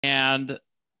And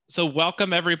so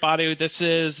welcome everybody. This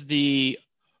is the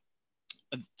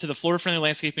Florida Friendly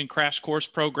Landscaping Crash Course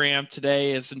program.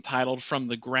 Today is entitled From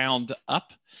the Ground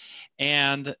Up.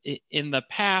 And in the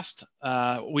past,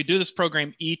 we do this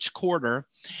program each quarter.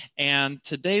 And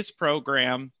today's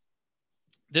program,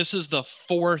 this is the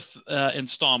fourth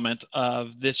installment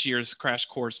of this year's Crash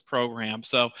Course program.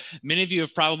 So many of you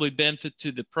have probably been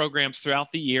to the programs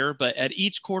throughout the year, but at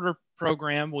each quarter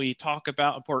program, we talk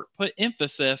about or put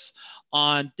emphasis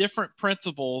on different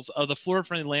principles of the Florida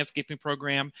Friendly Landscaping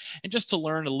program, and just to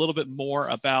learn a little bit more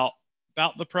about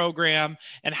the program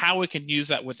and how we can use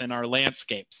that within our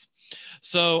landscapes.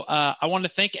 So I want to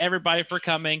thank everybody for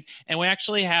coming. And we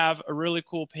actually have a really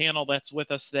cool panel that's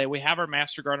with us today. We have our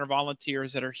Master Gardener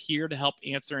volunteers that are here to help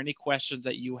answer any questions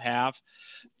that you have.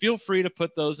 Feel free to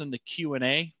put those in the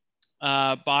Q&A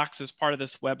box as part of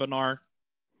this webinar.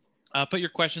 Put your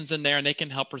questions in there and they can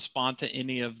help respond to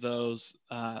any of those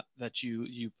that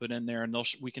you put in there. And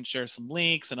we can share some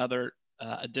links and other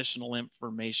additional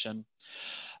information.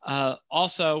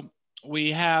 Also,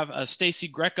 we have Stacy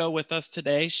Greco with us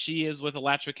today. She is with the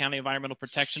Alachua County Environmental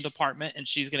Protection Department, and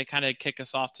she's going to kind of kick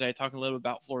us off today, talking a little bit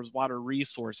about Florida's water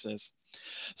resources.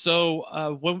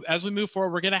 So as we move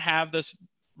forward, we're going to have this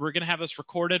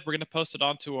recorded. We're going to post it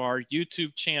onto our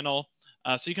YouTube channel.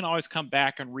 So you can always come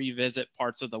back and revisit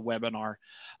parts of the webinar.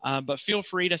 But feel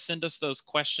free to send us those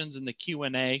questions in the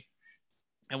Q&A,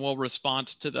 and we'll respond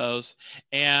to those.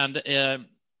 And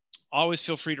always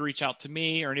feel free to reach out to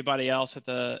me or anybody else at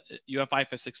the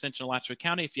IFAS Extension Alachua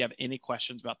County if you have any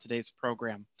questions about today's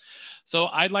program. So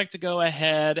I'd like to go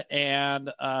ahead and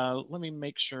let me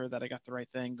make sure that I got the right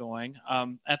thing going.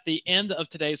 At the end of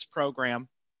today's program,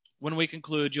 when we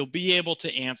conclude, you'll be able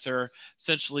to answer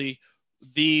essentially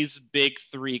these big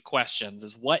three questions: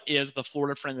 is what is the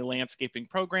Florida Friendly Landscaping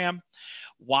Program?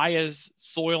 Why is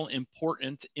soil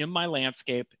important in my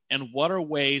landscape? And what are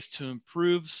ways to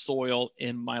improve soil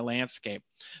in my landscape?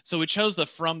 So we chose the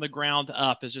From the Ground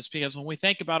Up is just because when we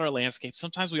think about our landscape,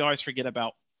 sometimes we always forget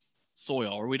about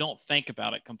soil, or we don't think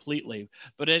about it completely,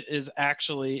 but it is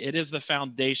the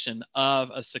foundation of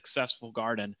a successful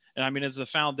garden. And I mean, it's the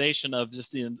foundation of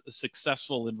just the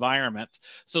successful environment.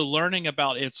 So learning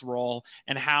about its role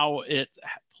and how it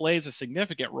plays a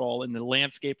significant role in the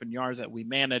landscape and yards that we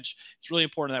manage, it's really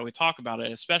important that we talk about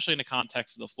it, especially in the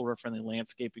context of the Florida Friendly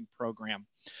Landscaping Program.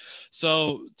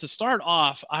 So to start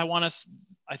off, I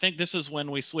think this is when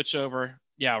we switch over.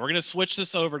 Yeah, we're going to switch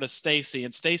this over to Stacy,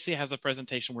 and Stacy has a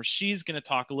presentation where she's going to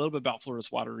talk a little bit about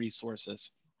Florida's water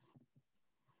resources.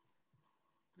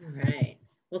 All right.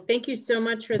 Well, thank you so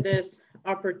much for this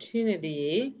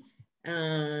opportunity.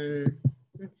 Let's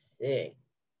see.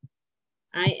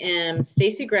 I am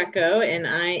Stacy Greco, and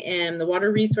I am the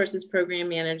Water Resources Program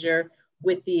Manager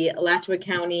with the Alachua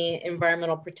County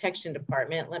Environmental Protection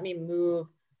Department. Let me move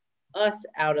us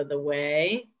out of the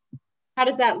way. How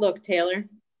does that look, Taylor?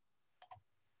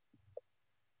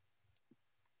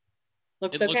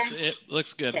 It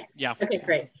looks good. Okay. Yeah. Okay,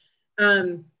 great.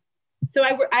 So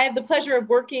I have the pleasure of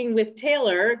working with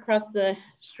Taylor across the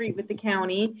street with the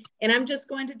county, and I'm just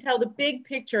going to tell the big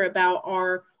picture about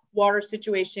our water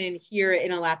situation here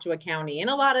in Alachua County. And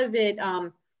a lot of it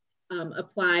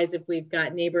applies if we've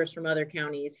got neighbors from other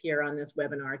counties here on this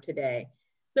webinar today.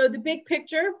 So the big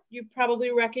picture, you probably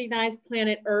recognize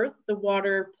planet Earth, the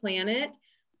water planet.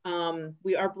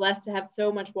 We are blessed to have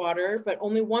so much water, but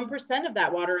only 1% of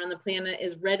that water on the planet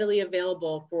is readily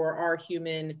available for our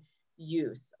human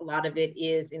use. A lot of it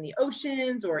is in the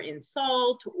oceans or in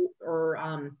salt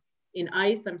or in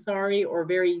ice, or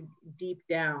very deep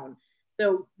down.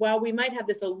 So while we might have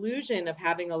this illusion of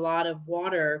having a lot of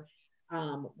water,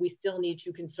 we still need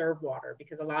to conserve water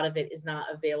because a lot of it is not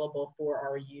available for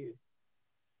our use.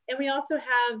 And we also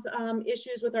have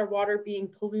issues with our water being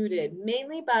polluted,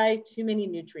 mainly by too many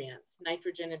nutrients,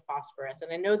 nitrogen and phosphorus.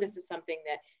 And I know this is something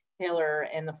that Taylor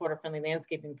and the Florida Friendly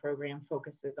Landscaping Program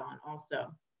focuses on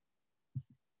also.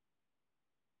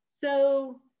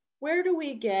 So where do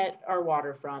we get our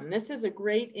water from? This is a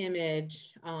great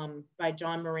image by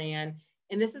John Moran,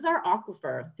 and this is our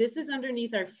aquifer. This is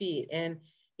underneath our feet. And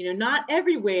not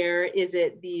everywhere is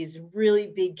it these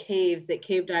really big caves that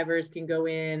cave divers can go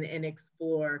in and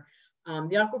explore.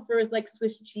 The aquifer is like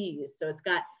Swiss cheese. So it's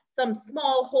got some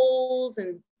small holes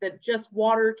and that just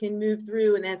water can move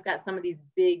through. And then it's got some of these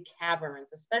big caverns,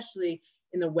 especially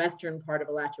in the western part of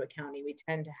Alachua County. We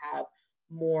tend to have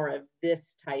more of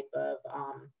this type of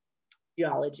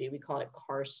geology. We call it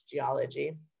karst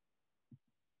geology.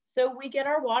 So we get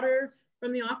our water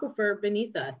from the aquifer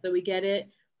beneath us. So we get it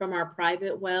from our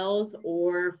private wells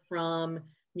or from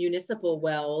municipal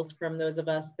wells from those of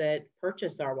us that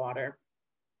purchase our water.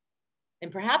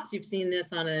 And perhaps you've seen this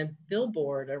on a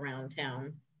billboard around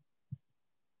town.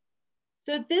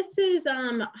 So this is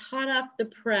hot off the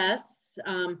press.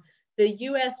 The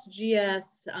USGS,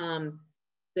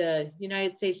 the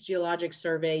United States Geologic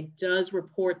Survey, does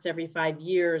reports every 5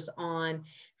 years on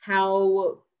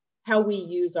how we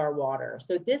use our water.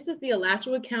 So this is the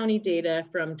Alachua County data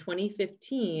from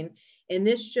 2015, and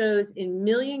this shows in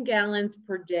million gallons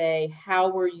per day how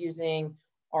we're using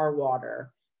our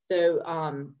water. So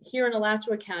here in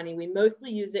Alachua County, we mostly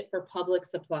use it for public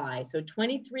supply. So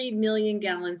 23 million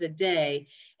gallons a day.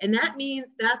 And that means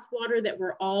that's water that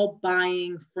we're all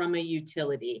buying from a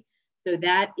utility. So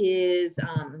that is,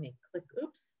 let me click,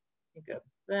 oops, let me go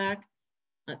back.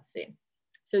 Let's see.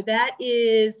 So that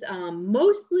is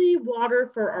mostly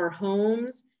water for our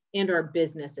homes and our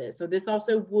businesses. So this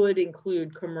also would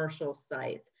include commercial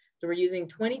sites. So we're using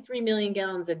 23 million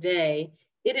gallons a day.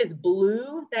 It is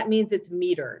blue, that means it's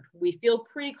metered. We feel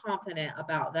pretty confident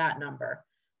about that number.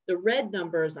 The red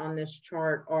numbers on this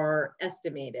chart are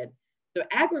estimated. So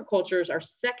agriculture is our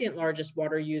second largest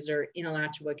water user in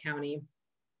Alachua County,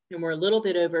 and we're a little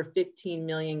bit over 15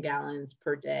 million gallons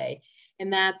per day.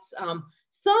 And that's,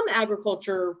 some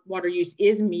agriculture water use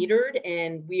is metered,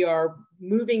 and we are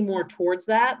moving more towards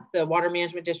that. The water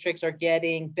management districts are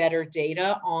getting better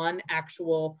data on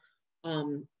actual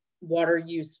water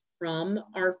use from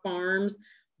our farms,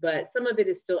 but some of it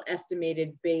is still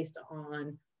estimated based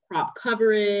on crop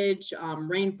coverage,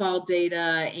 rainfall data,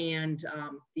 and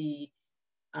the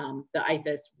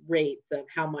IFAS rates of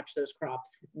how much those crops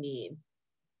need.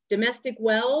 Domestic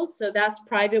wells, so that's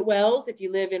private wells. If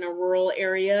you live in a rural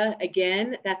area,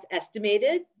 again, that's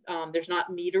estimated. There's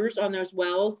not meters on those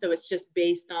wells, so it's just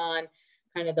based on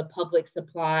kind of the public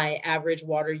supply. Average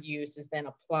water use is then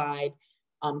applied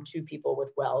to people with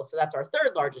wells. So that's our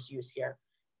third largest use here.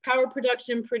 Power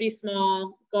production, pretty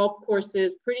small. Golf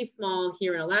courses, pretty small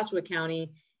here in Alachua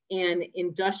County. And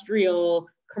industrial,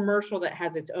 commercial that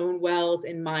has its own wells,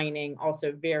 and mining,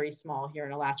 also very small here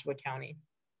in Alachua County.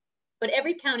 But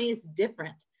every county is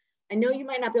different. I know you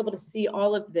might not be able to see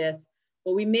all of this,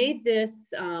 but we made this,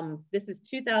 this is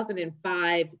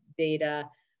 2005 data,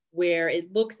 where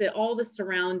it looks at all the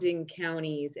surrounding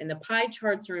counties, and the pie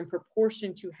charts are in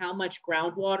proportion to how much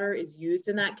groundwater is used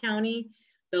in that county.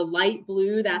 The light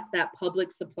blue, that's that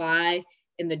public supply,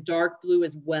 and the dark blue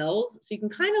is wells. So you can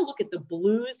kind of look at the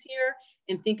blues here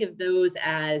and think of those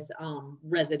as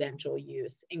residential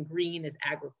use, and green is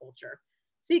agriculture.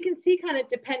 So you can see kind of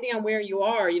depending on where you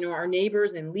are, you know, our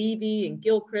neighbors in Levy and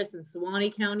Gilchrist and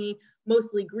Suwannee County,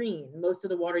 mostly green. Most of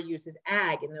the water use is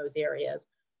ag in those areas.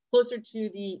 Closer to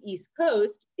the East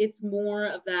Coast, it's more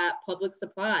of that public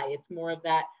supply. It's more of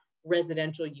that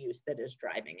residential use that is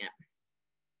driving it.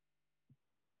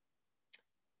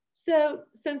 So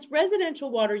since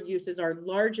residential water use is our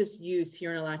largest use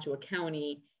here in Alachua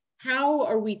County, how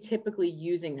are we typically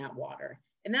using that water?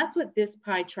 And that's what this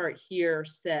pie chart here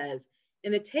says.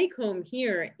 And the take home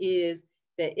here is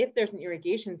that if there's an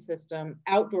irrigation system,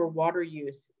 outdoor water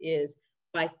use is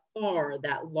by far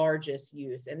that largest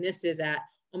use. And this is at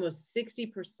almost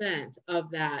 60% of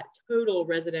that total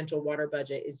residential water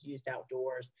budget is used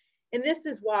outdoors. And this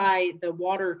is why the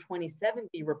Water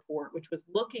 2070 report, which was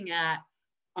looking at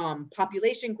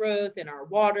population growth in our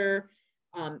water,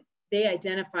 they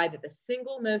identified that the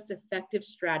single most effective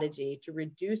strategy to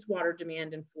reduce water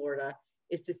demand in Florida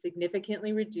is to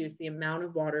significantly reduce the amount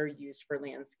of water used for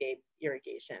landscape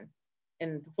irrigation.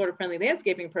 And the Florida Friendly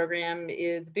Landscaping Program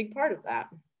is a big part of that.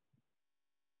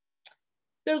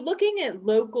 So looking at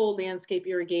local landscape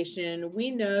irrigation, we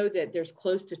know that there's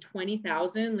close to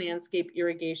 20,000 landscape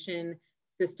irrigation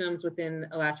systems within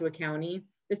Alachua County.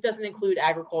 This doesn't include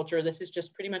agriculture. This is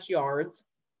just pretty much yards.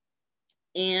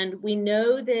 And we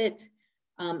know that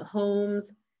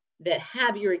homes that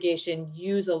have irrigation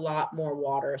use a lot more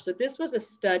water. So this was a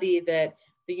study that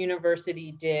the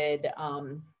university did,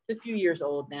 it's a few years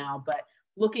old now, but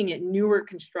looking at newer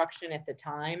construction at the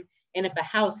time. And if a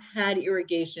house had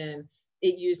irrigation,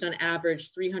 it used on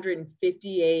average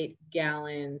 358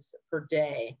 gallons per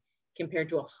day compared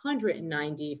to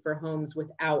 190 for homes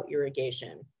without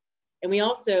irrigation. And we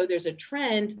also, there's a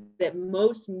trend that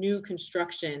most new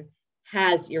construction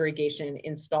has irrigation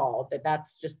installed,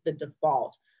 that's just the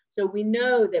default. So we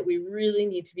know that we really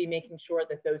need to be making sure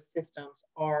that those systems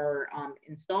are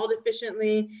installed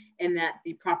efficiently and that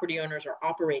the property owners are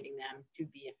operating them to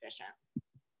be efficient.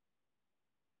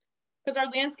 Because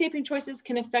our landscaping choices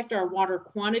can affect our water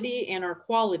quantity and our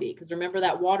quality. Because remember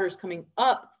that water is coming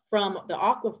up from the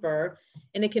aquifer,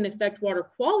 and it can affect water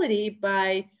quality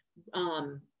by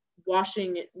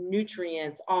washing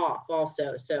nutrients off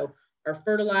also. So our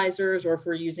fertilizers, or if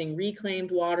we're using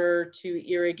reclaimed water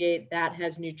to irrigate, that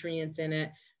has nutrients in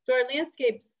it. So our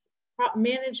landscapes,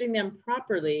 managing them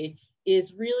properly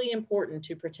is really important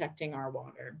to protecting our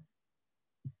water.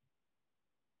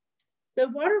 So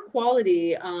water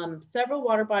quality, several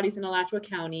water bodies in Alachua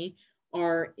County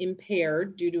are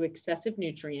impaired due to excessive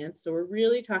nutrients. So we're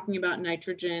really talking about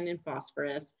nitrogen and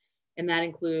phosphorus, and that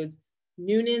includes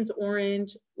Noonan's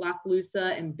Orange,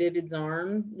 Lochloosa, and Vivid's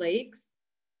Arm lakes,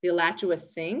 the Alachua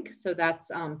Sink, so that's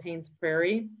Payne's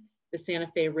Prairie, the Santa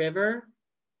Fe River.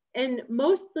 And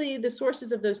mostly the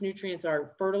sources of those nutrients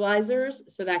are fertilizers,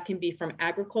 so that can be from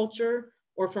agriculture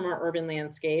or from our urban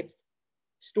landscapes.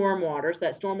 Stormwater, so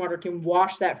that stormwater can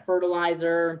wash that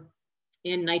fertilizer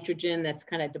and nitrogen that's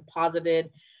kind of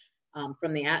deposited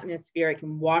from the atmosphere. It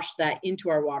can wash that into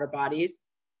our water bodies.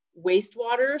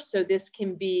 Wastewater, so this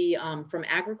can be from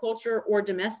agriculture or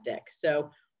domestic. So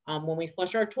when we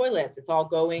flush our toilets, it's all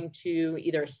going to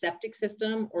either a septic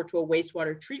system or to a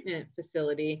wastewater treatment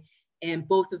facility, and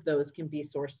both of those can be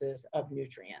sources of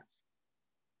nutrients.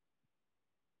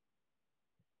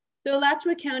 So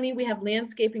Alachua County, we have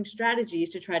landscaping strategies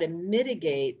to try to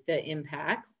mitigate the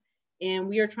impacts, and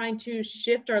we are trying to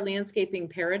shift our landscaping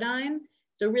paradigm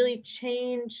to really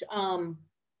change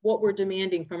what we're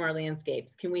demanding from our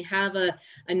landscapes. Can we have a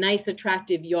nice,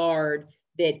 attractive yard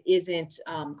that isn't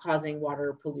causing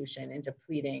water pollution and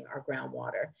depleting our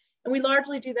groundwater? And we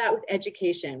largely do that with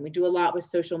education. We do a lot with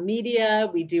social media.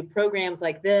 We do programs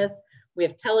like this. We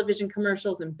have television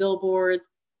commercials and billboards.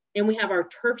 And we have our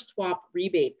turf swap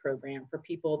rebate program for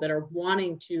people that are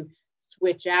wanting to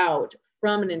switch out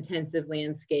from an intensive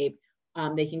landscape.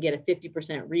 They can get a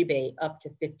 50% rebate up to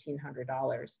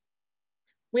 $1,500.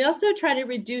 We also try to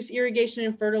reduce irrigation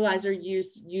and fertilizer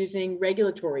use using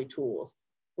regulatory tools.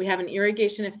 We have an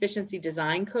irrigation efficiency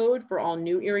design code for all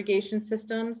new irrigation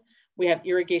systems. We have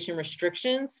irrigation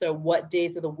restrictions, so what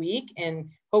days of the week, and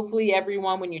hopefully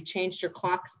everyone, when you changed your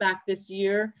clocks back this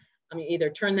year, either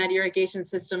turn that irrigation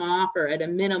system off or at a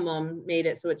minimum made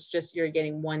it so it's just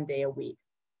irrigating 1 day a week.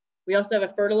 We also have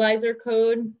a fertilizer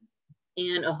code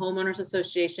and a homeowners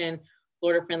association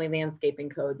Florida-friendly landscaping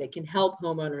code that can help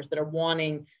homeowners that are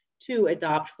wanting to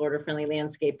adopt Florida-friendly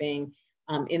landscaping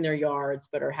in their yards,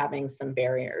 but are having some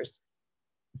barriers.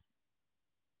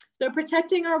 So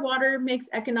protecting our water makes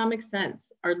economic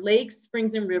sense. Our lakes,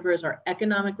 springs, and rivers are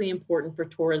economically important for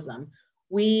tourism.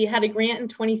 We had a grant in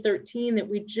 2013 that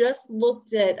we just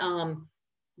looked at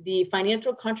the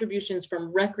financial contributions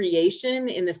from recreation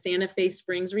in the Santa Fe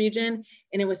Springs region,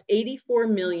 and it was 84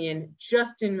 million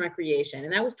just in recreation,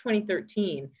 and that was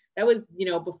 2013. That was, you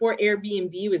know, before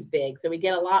Airbnb was big, so we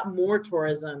get a lot more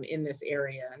tourism in this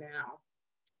area now.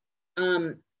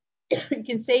 You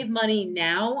can save money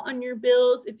now on your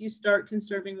bills if you start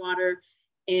conserving water,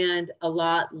 and a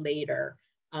lot later.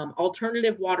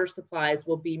 Alternative water supplies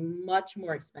will be much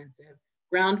more expensive.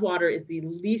 Groundwater is the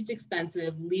least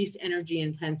expensive, least energy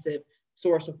intensive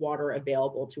source of water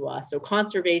available to us. So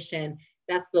conservation,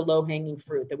 that's the low-hanging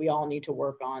fruit that we all need to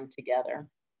work on together.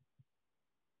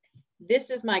 This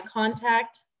is my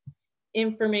contact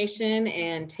information,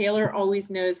 and Taylor always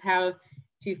knows how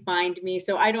to find me.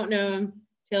 So I don't know,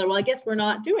 Taylor, well, I guess we're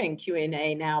not doing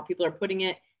Q&A now. People are putting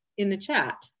it in the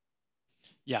chat.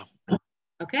 Yeah.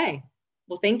 Okay,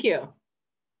 well, thank you.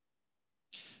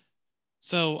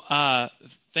 So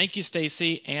thank you,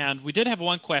 Stacy. And we did have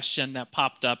one question that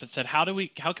popped up. It said, how can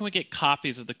we get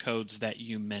copies of the codes that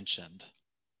you mentioned?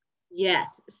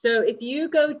 Yes, so if you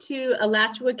go to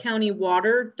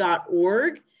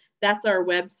alachuacountywater.org, that's our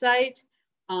website.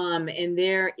 And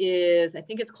there is, I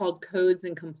think it's called Codes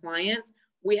and Compliance.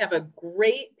 We have a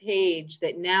great page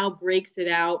that now breaks it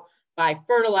out by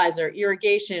fertilizer,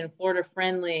 irrigation, Florida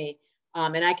friendly.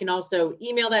 And I can also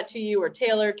email that to you, or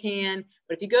Taylor can.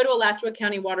 But if you go to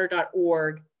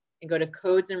alachuacountywater.org and go to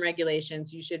codes and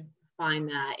regulations, you should find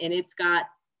that. And it's got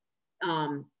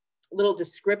little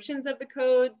descriptions of the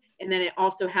code. And then it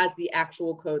also has the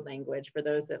actual code language for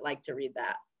those that like to read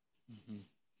that. Mm-hmm.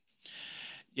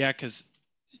 Yeah, because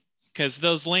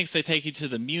those links, they take you to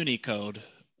the Muni code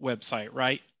website,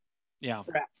 right? Yeah.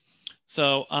 Correct.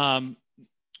 So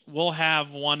we'll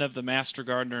have one of the master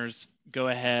gardeners go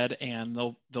ahead and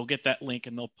they'll get that link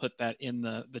and they'll put that in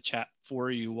the chat for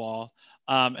you all.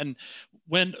 And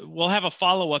when we'll have a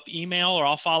follow-up email, or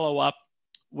I'll follow up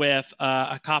with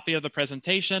a copy of the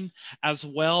presentation, as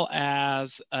well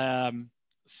as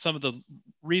some of the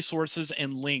resources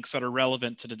and links that are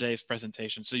relevant to today's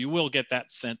presentation. So you will get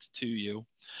that sent to you.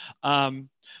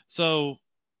 So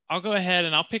I'll go ahead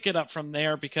and I'll pick it up from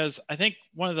there, because I think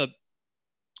one of the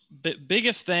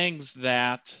biggest things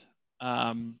that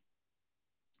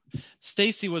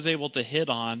Stacy was able to hit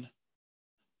on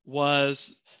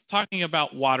was talking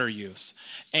about water use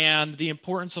and the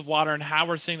importance of water and how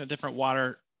we're seeing the different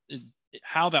water is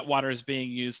how that water is being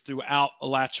used throughout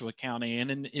Alachua County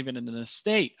and even in the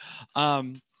state.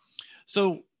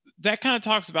 So that kind of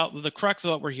talks about the crux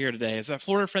of what we're here today is that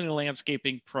Florida Friendly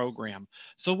Landscaping Program.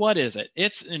 So what is it?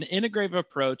 It's an integrative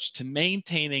approach to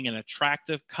maintaining an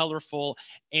attractive, colorful,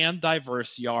 and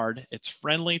diverse yard. It's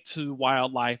friendly to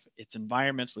wildlife, it's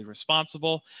environmentally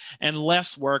responsible, and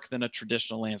less work than a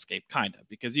traditional landscape, kind of,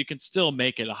 because you can still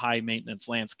make it a high maintenance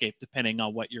landscape depending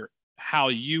on how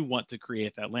you want to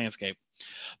create that landscape.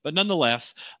 But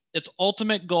nonetheless, its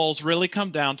ultimate goals really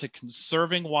come down to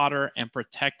conserving water and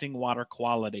protecting water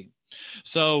quality.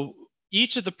 So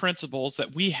each of the principles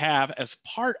that we have as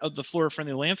part of the Florida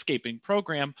Friendly Landscaping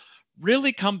Program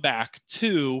really come back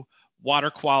to water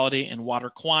quality and water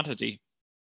quantity.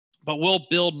 But we'll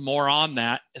build more on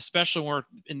that, especially when we're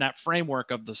in that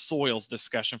framework of the soils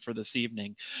discussion for this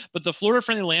evening. But the Florida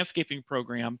Friendly Landscaping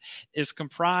Program is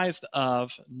comprised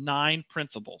of 9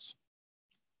 principles.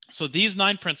 So these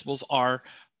 9 principles are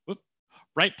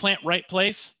right plant, right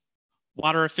place,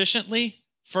 water efficiently,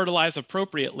 fertilize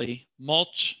appropriately,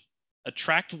 mulch,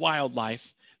 attract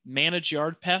wildlife, manage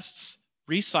yard pests,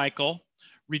 recycle,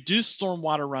 reduce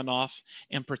stormwater runoff,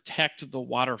 and protect the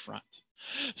waterfront.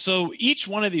 So each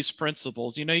one of these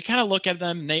principles, you kind of look at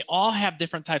them and they all have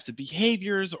different types of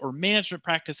behaviors or management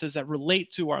practices that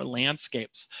relate to our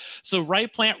landscapes. So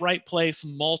right plant, right place,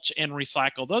 mulch, and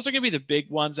recycle. Those are going to be the big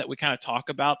ones that we kind of talk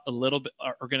about a little bit,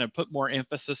 are going to put more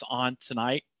emphasis on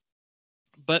tonight.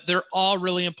 But they're all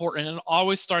really important, and it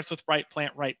always starts with right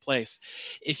plant, right place.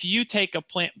 If you take a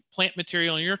plant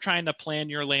material and you're trying to plan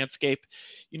your landscape,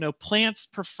 plants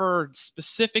prefer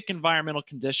specific environmental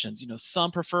conditions.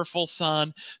 Some prefer full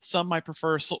sun, some might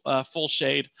prefer full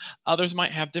shade, others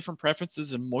might have different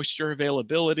preferences in moisture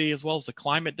availability as well as the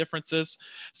climate differences.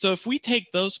 So if we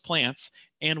take those plants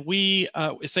and we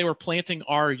say we're planting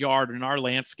our yard and our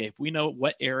landscape, we know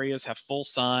what areas have full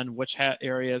sun, which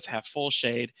areas have full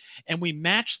shade, and we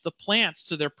match the plants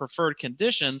to their preferred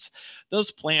conditions, those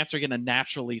plants are going to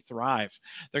naturally thrive.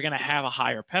 They're going to have a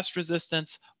higher pest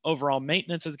resistance, overall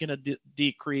maintenance is going to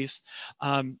decrease,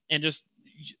 and just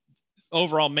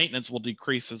overall maintenance will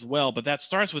decrease as well. But that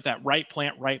starts with that right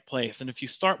plant, right place. And if you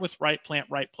start with right plant,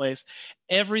 right place,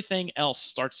 everything else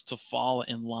starts to fall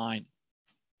in line.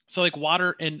 So like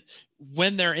water, and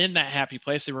when they're in that happy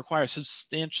place, they require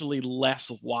substantially less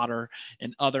water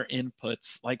and other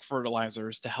inputs like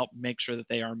fertilizers to help make sure that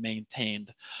they are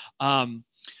maintained.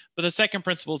 But the second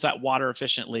principle is that water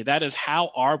efficiently. That is,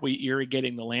 how are we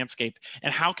irrigating the landscape,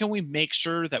 and how can we make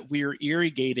sure that we are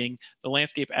irrigating the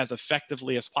landscape as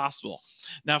effectively as possible?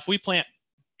 Now, if we plant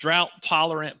drought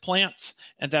tolerant plants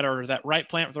and that are that right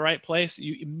plant with the right place,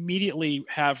 you immediately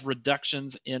have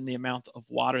reductions in the amount of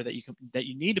water that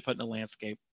you need to put in the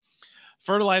landscape.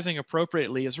 Fertilizing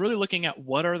appropriately is really looking at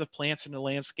what are the plants in the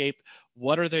landscape,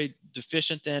 what are they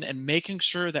deficient in, and making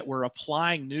sure that we're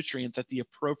applying nutrients at the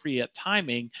appropriate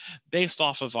timing based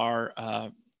off of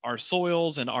our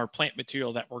soils and our plant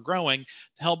material that we're growing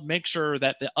to help make sure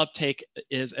that the uptake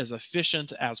is as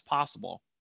efficient as possible.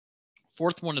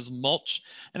 Fourth one is mulch,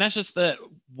 and that's just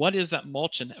what is that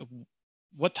mulch and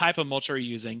what type of mulch are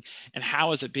you using and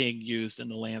how is it being used in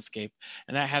the landscape?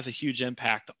 And that has a huge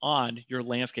impact on your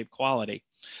landscape quality.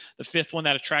 The fifth one,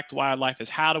 that attract wildlife, is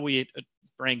how do we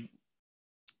bring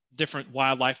different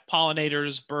wildlife,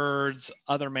 pollinators, birds,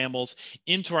 other mammals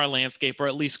into our landscape, or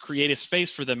at least create a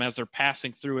space for them as they're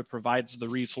passing through. It provides the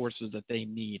resources that they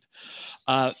need.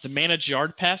 The managed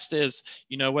yard pest is,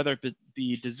 whether it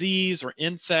be disease or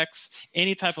insects,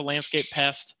 any type of landscape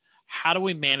pest, how do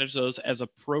we manage those as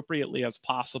appropriately as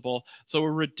possible? So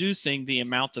we're reducing the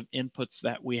amount of inputs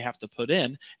that we have to put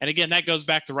in. And again, that goes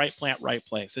back to right plant, right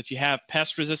place. If you have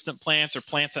pest resistant plants or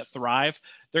plants that thrive,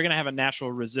 they're going to have a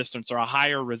natural resistance or a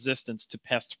higher resistance to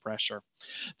pest pressure.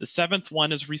 The seventh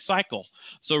one is recycle.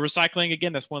 So recycling,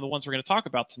 again, that's one of the ones we're going to talk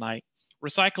about tonight.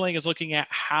 Recycling is looking at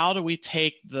how do we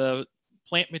take the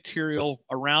plant material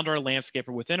around our landscape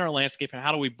or within our landscape, and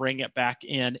how do we bring it back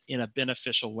in a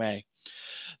beneficial way.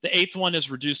 The eighth one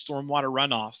is reduce stormwater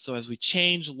runoff. So as we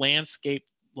change landscape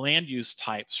land use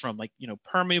types from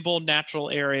permeable natural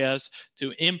areas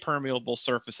to impermeable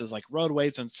surfaces like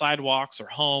roadways and sidewalks or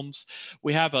homes,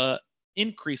 we have a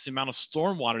increased amount of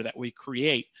stormwater that we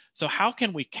create. So how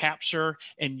can we capture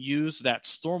and use that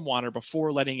stormwater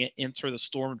before letting it enter the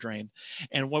storm drain?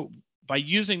 And by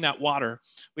using that water,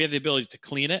 we have the ability to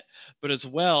clean it, but as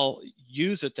well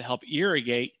use it to help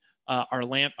irrigate our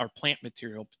plant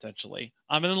material potentially.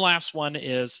 And then the last one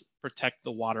is protect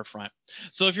the waterfront.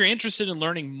 So if you're interested in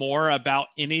learning more about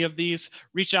any of these,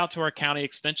 reach out to our county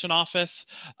extension office,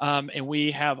 and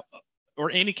we have, or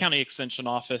any county extension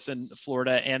office in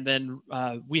Florida. And then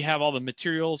we have all the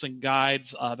materials and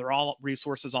guides. They're all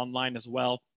resources online as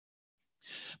well.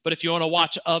 But if you want to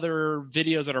watch other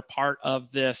videos that are part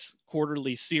of this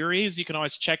quarterly series, you can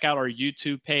always check out our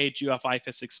YouTube page,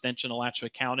 IFAS Extension Alachua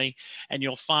County, and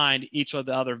you'll find each of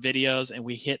the other videos, and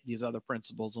we hit these other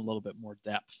principles in a little bit more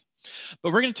depth.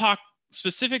 But we're going to talk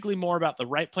specifically more about the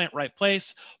right plant, right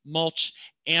place, mulch,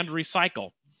 and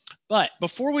recycle. But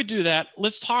before we do that,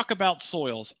 let's talk about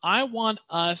soils. I want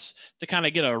us to kind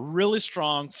of get a really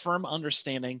strong, firm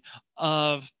understanding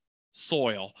of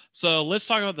soil. So let's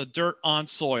talk about the dirt on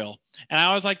soil. And I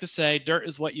always like to say dirt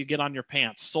is what you get on your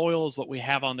pants. Soil is what we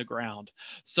have on the ground.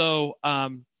 So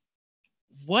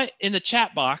what in the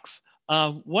chat box,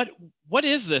 what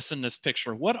is this in this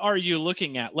picture? What are you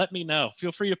looking at? Let me know.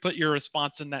 Feel free to put your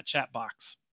response in that chat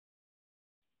box.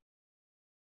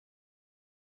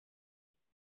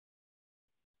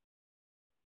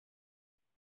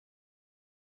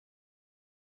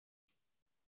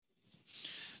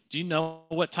 Do you know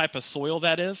what type of soil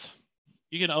that is?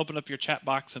 You can open up your chat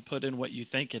box and put in what you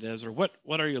think it is, or what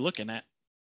are you looking at?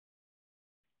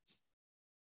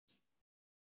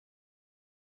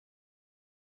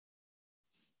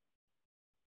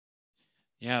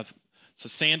 Yeah, so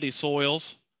sandy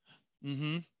soils.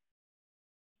 Mm-hmm.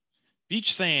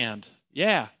 Beach sand.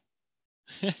 Yeah.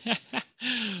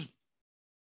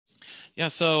 Yeah,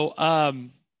 so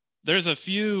there's a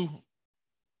few,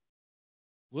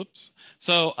 whoops.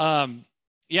 So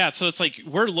yeah, so it's like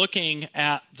we're looking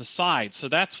at the side. So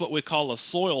that's what we call a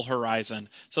soil horizon.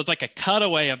 So it's like a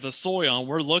cutaway of the soil, and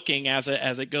we're looking as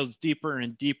it goes deeper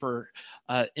and deeper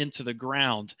into the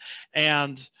ground.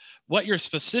 And what you're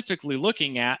specifically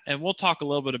looking at, and we'll talk a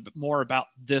little bit more about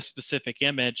this specific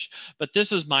image, but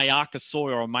this is Mayaca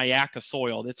soil or Mayaca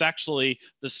soil. It's actually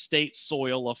the state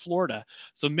soil of Florida.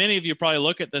 So many of you probably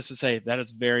look at this and say, that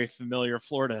is very familiar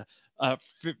Florida.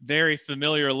 Very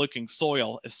familiar looking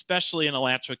soil, especially in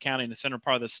Alachua County in the center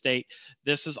part of the state.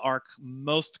 This is our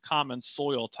most common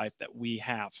soil type that we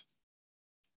have.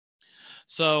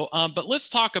 So, but let's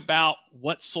talk about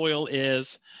what soil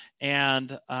is,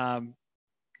 and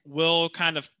we'll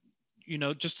kind of,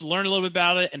 just learn a little bit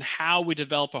about it and how we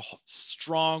develop a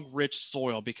strong, rich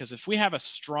soil. Because if we have a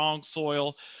strong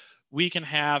soil, we can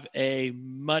have a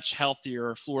much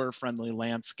healthier, Florida-friendly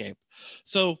landscape.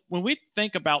 So when we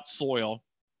think about soil,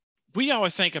 we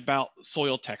always think about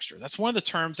soil texture. That's one of the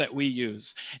terms that we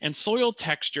use. And soil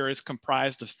texture is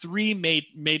comprised of three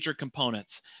major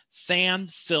components: sand,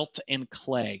 silt, and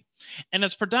clay. And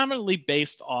it's predominantly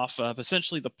based off of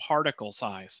essentially the particle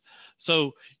size.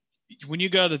 So when you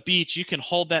go to the beach, you can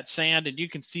hold that sand and you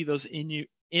can see those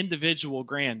individual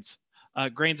grains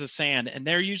of sand, and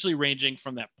they're usually ranging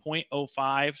from that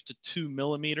 0.05 to 2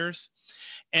 millimeters.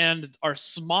 And our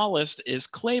smallest is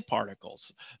clay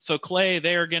particles. So clay,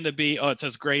 they are going to be, it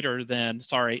says greater than,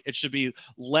 sorry, it should be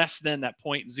less than that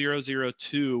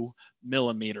 0.002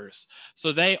 millimeters.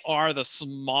 So they are the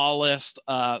smallest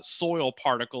soil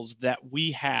particles that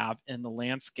we have in the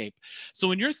landscape. So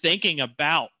when you're thinking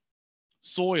about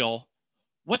soil,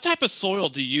 what type of soil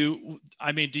do you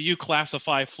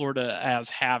classify Florida as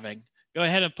having? Go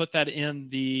ahead and put that in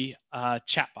the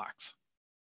chat box.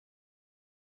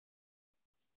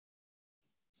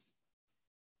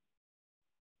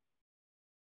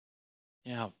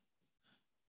 Yeah.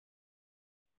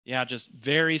 Yeah, just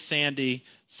very sandy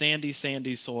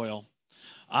soil.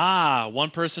 Ah,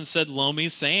 one person said loamy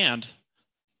sand.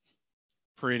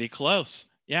 Pretty close.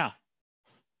 Yeah.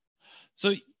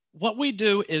 So what we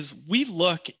do is we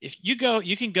look, if you go,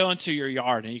 you can go into your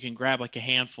yard and you can grab like a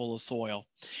handful of soil.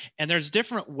 And there's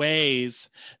different ways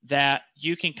that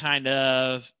you can kind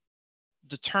of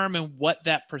determine what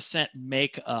that percent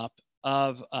makeup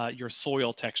of your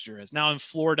soil texture is. Now in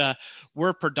Florida,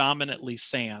 we're predominantly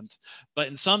sand, but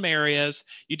in some areas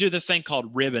you do this thing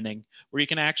called ribboning, where you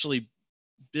can actually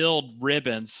build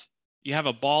ribbons. You have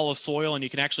a ball of soil and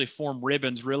you can actually form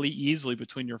ribbons really easily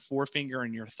between your forefinger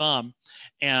and your thumb.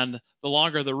 And the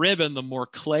longer the ribbon, the more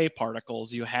clay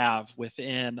particles you have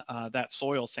within that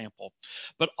soil sample.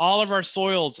 But all of our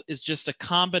soils is just a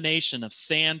combination of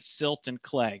sand, silt, and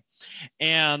clay.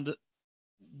 And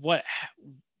what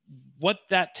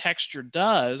that texture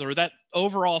does, or that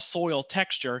overall soil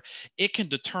texture, it can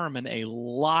determine a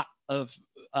lot of,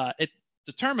 it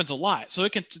determines a lot. So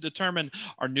it can determine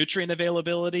our nutrient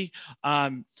availability,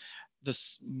 the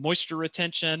moisture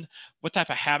retention, what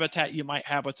type of habitat you might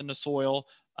have within the soil,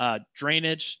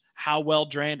 drainage, how well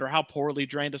drained or how poorly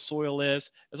drained a soil is,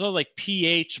 as well as like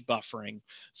pH buffering.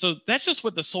 So that's just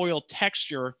what the soil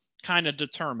texture kind of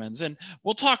determines. And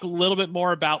we'll talk a little bit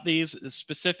more about these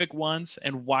specific ones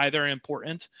and why they're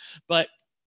important. But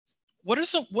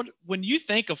when you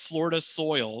think of Florida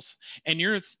soils and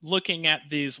you're looking at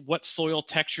these, what soil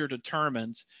texture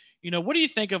determines, what do you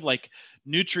think of like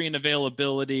nutrient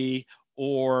availability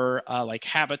or like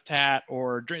habitat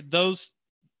or those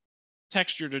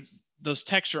texture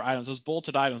items, those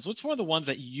bolted items? What's one of the ones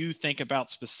that you think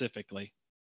about specifically?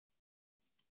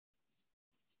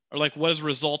 Or like what is a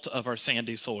result of our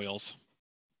sandy soils?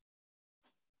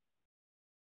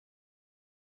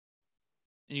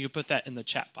 And you can put that in the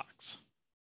chat box.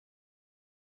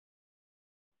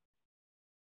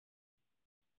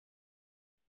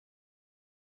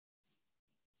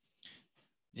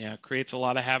 Yeah, it creates a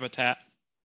lot of habitat.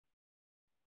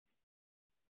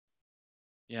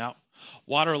 Yeah,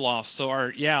 water loss. So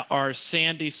our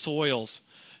sandy soils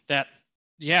that,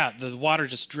 the water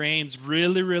just drains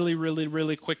really, really, really,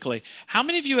 really quickly. How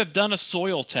many of you have done a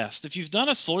soil test? If you've done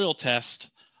a soil test,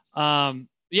 not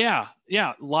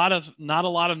a lot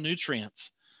of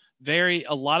nutrients. A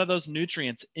lot of those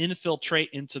nutrients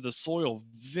infiltrate into the soil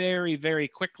very, very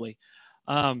quickly.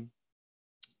 And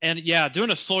yeah, doing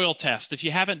a soil test. If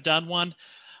you haven't done one,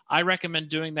 I recommend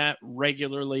doing that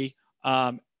regularly.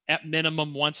 At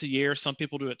minimum once a year. Some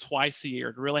people do it twice a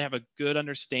year to really have a good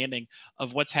understanding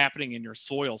of what's happening in your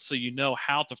soil so you know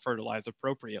how to fertilize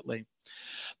appropriately.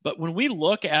 But when we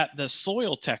look at the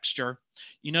soil texture,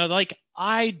 like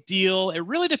ideal, it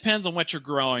really depends on what you're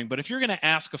growing. But if you're going to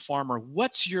ask a farmer,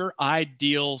 what's your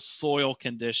ideal soil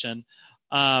condition?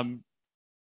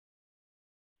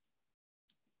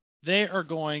 They are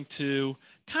going to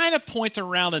kind of point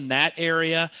around in that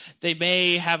area. They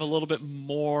may have a little bit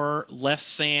less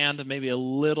sand, maybe a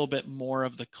little bit more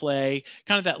of the clay.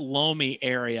 Kind of that loamy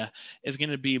area is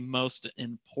going to be most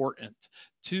important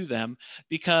to them,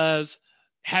 because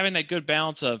having that good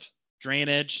balance of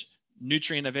drainage,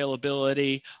 nutrient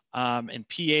availability, and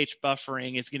pH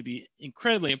buffering is going to be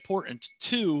incredibly important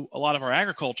to a lot of our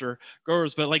agriculture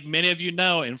growers. But like many of you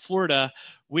know, in Florida,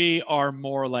 we are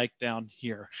more like down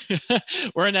here.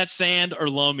 We're in that sand or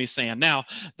loamy sand. Now,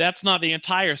 that's not the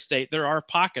entire state. There are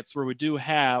pockets where we do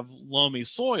have loamy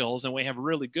soils and we have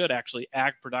really good actually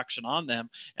ag production on them,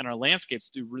 and our landscapes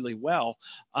do really well,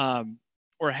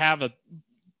 or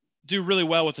do really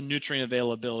well with the nutrient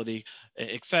availability,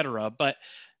 et cetera. But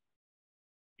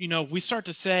we start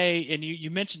to say, and you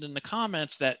mentioned in the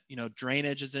comments that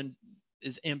drainage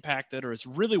is impacted or is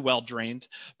really well drained,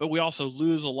 but we also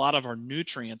lose a lot of our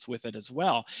nutrients with it as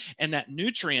well. And that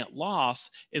nutrient loss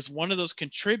is one of those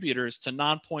contributors to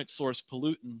non-point source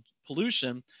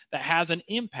pollution that has an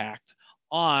impact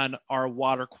on our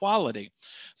water quality.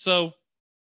 So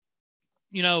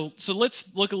so let's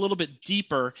look a little bit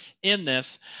deeper in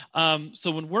this.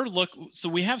 So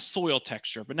we have soil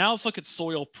texture, but now let's look at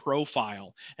soil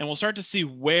profile, and we'll start to see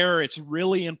where it's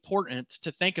really important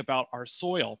to think about our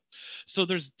soil. So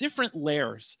there's different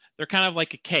layers. They're kind of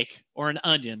like a cake or an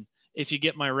onion, if you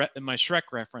get my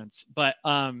Shrek reference. But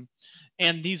and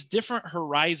these different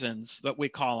horizons that we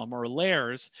call them, or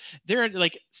layers, they're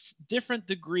like different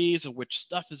degrees of which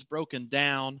stuff is broken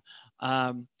down.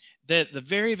 The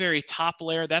very, very top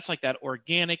layer, that's like that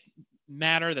organic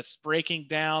matter that's breaking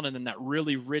down, and then that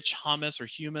really rich humus or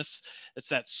humus, it's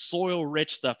that soil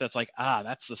rich stuff that's like,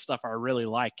 that's the stuff I really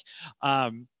like.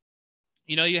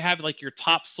 You have like your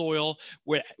topsoil,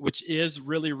 which is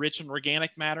really rich in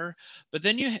organic matter, but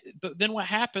then what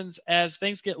happens as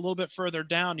things get a little bit further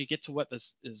down, you get to what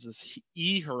this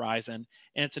E horizon,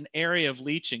 and it's an area of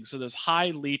leaching. So there's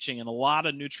high leaching and a lot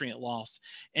of nutrient loss,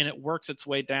 and it works its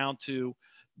way down to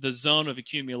the zone of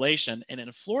accumulation. And in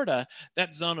Florida,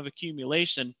 that zone of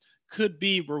accumulation could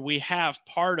be where we have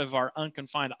part of our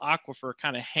unconfined aquifer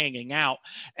kind of hanging out,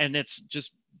 and it's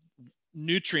just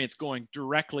nutrients going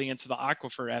directly into the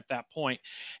aquifer at that point.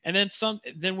 And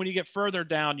then when you get further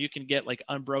down, you can get like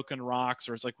unbroken rocks,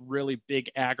 or it's like really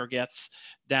big aggregates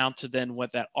down to then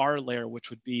what that R layer, which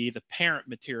would be the parent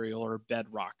material or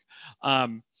bedrock.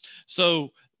 So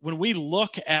when we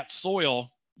look at soil,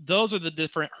 those are the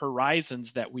different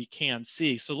horizons that we can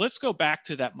see. So let's go back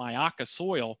to that Myakka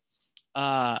soil,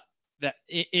 that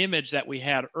image that we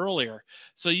had earlier.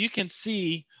 So you can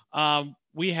see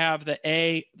we have the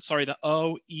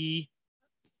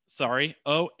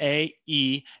O, A,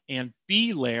 E, and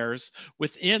B layers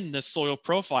within the soil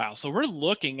profile. So we're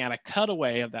looking at a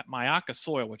cutaway of that Myakka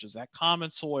soil, which is that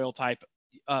common soil type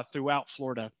throughout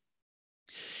Florida.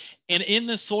 And in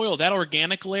the soil, that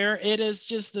organic layer, it is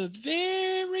just the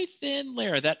very, very thin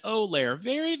layer, that O layer,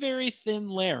 very, very thin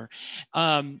layer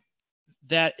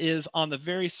that is on the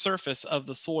very surface of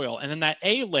the soil. And then that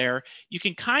A layer, you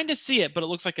can kind of see it, but it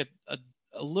looks like a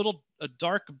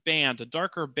darker band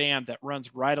that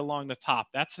runs right along the top.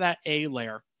 That's that A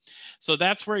layer. So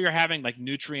that's where you're having like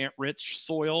nutrient rich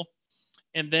soil.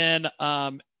 And then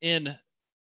in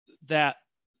that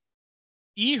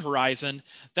E horizon,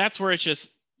 that's where it's just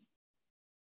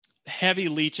heavy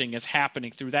leaching is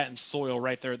happening through that in soil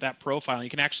right there, that profile. And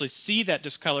you can actually see that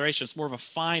discoloration. It's more of a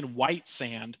fine white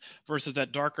sand versus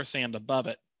that darker sand above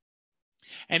it.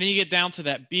 And then you get down to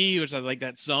that B, which is like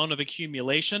that zone of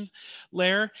accumulation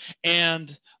layer.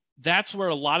 And that's where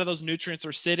a lot of those nutrients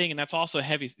are sitting. And that's also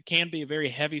heavy, can be a very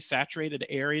heavy saturated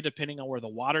area depending on where the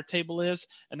water table is.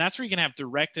 And that's where you can have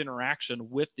direct interaction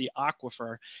with the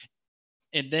aquifer.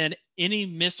 And then any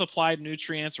misapplied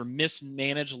nutrients or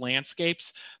mismanaged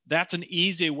landscapes, that's an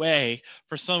easy way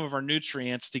for some of our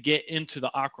nutrients to get into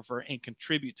the aquifer and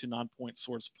contribute to non-point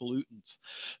source pollutants.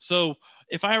 So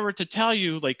if I were to tell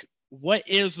you, like, what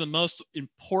is the most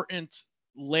important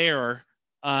layer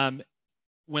when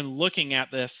looking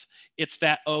at this, it's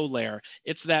that O layer.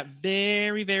 It's that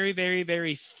very, very, very,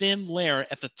 very thin layer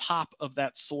at the top of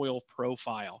that soil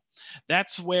profile.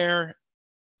 That's where,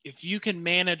 if you can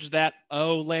manage that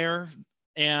O layer,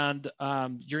 and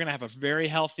you're going to have a very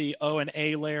healthy O and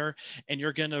A layer, and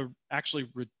you're going to actually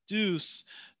reduce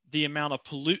the amount of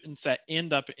pollutants that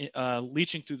end up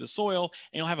leaching through the soil,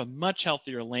 and you'll have a much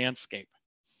healthier landscape.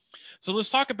 So let's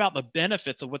talk about the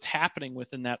benefits of what's happening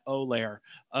within that O layer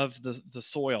of the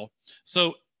soil.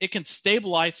 So it can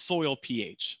stabilize soil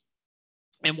pH.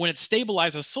 And when it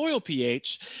stabilizes soil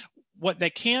pH, what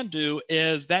that can do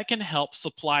is that can help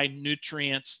supply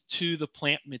nutrients to the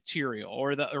plant material,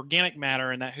 or the organic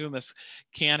matter, and that humus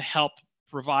can help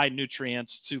provide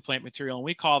nutrients to plant material. And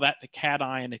we call that the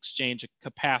cation exchange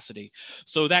capacity.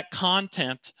 So that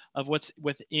content of what's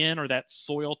within, or that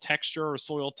soil texture or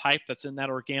soil type that's in that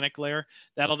organic layer,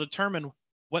 that'll determine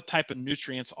what type of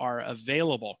nutrients are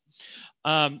available.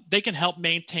 They can help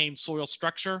maintain soil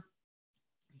structure.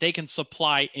 They can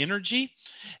supply energy,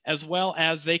 as well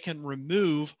as they can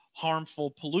remove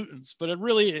harmful pollutants. But it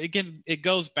really, again, it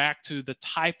goes back to the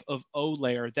type of O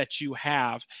layer that you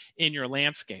have in your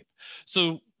landscape.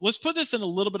 So let's put this in a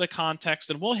little bit of context,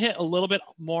 and we'll hit a little bit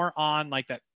more on like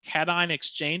that cation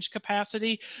exchange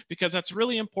capacity, because that's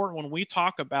really important when we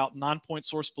talk about non-point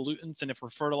source pollutants. And if we're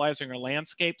fertilizing our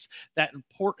landscapes, that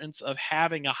importance of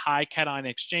having a high cation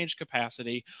exchange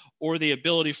capacity, or the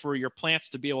ability for your plants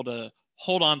to be able to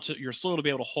hold on to, your soil to be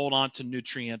able to hold on to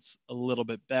nutrients a little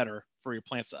bit better for your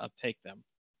plants to uptake them.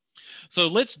 So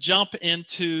let's jump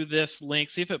into this link,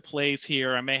 see if it plays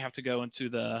here. I may have to go into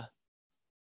the,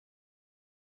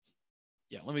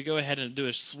 let me go ahead and do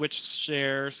a switch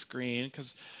share screen,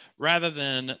 because rather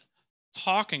than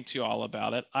talking to you all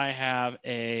about it, I have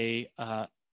a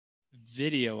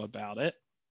video about it.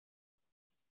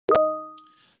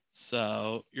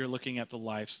 So you're looking at the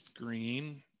live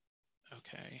screen.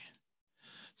 Okay.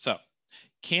 So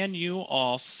can you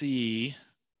all see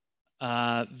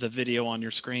the video on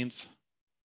your screens?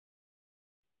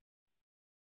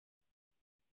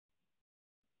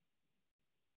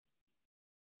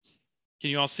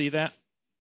 Can you all see that?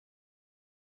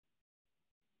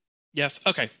 Yes.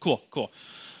 Okay, cool, cool.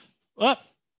 Oh,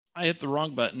 I hit the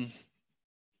wrong button.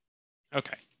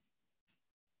 Okay.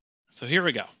 So here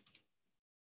we go.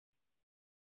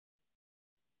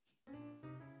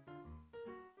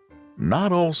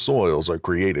 Not all soils are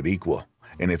created equal,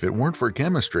 and if it weren't for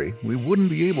chemistry, we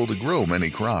wouldn't be able to grow many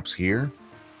crops here,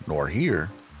 nor here,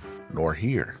 nor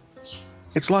here.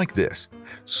 It's like this.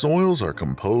 Soils are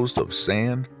composed of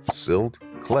sand, silt,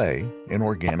 clay, and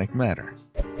organic matter.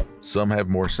 Some have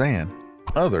more sand,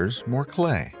 others more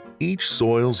clay. Each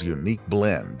soil's unique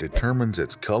blend determines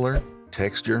its color,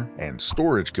 texture, and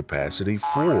storage capacity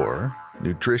for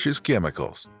nutritious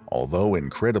chemicals. Although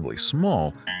incredibly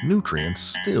small,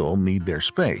 nutrients still need their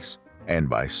space. And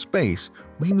by space,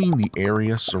 we mean the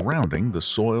area surrounding the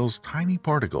soil's tiny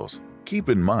particles. Keep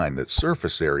in mind that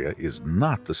surface area is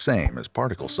not the same as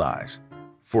particle size.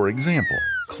 For example,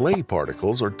 clay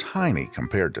particles are tiny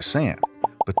compared to sand,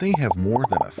 but they have more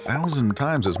than 1,000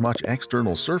 times as much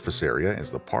external surface area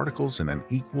as the particles in an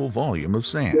equal volume of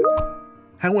sand.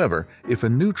 However, if a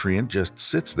nutrient just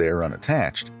sits there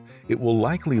unattached, it will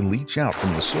likely leach out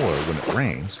from the soil when it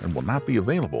rains and will not be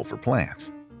available for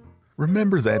plants.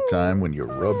 Remember that time when you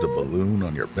rubbed a balloon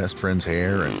on your best friend's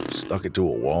hair and stuck it to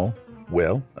a wall?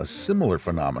 Well, a similar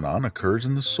phenomenon occurs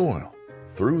in the soil.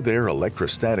 Through their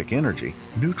electrostatic energy,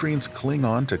 nutrients cling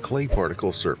on to clay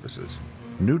particle surfaces.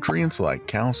 Nutrients like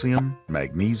calcium,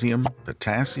 magnesium,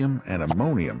 potassium, and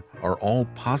ammonium are all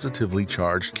positively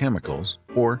charged chemicals,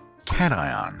 or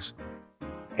cations.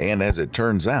 And as it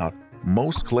turns out,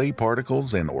 most clay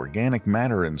particles and organic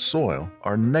matter in soil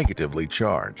are negatively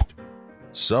charged.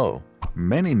 So,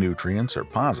 many nutrients are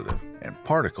positive and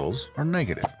particles are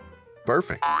negative.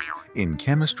 Perfect. In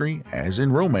chemistry, as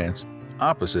in romance,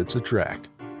 opposites attract.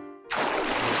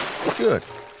 Good.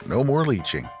 No more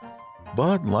leaching.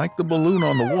 But like the balloon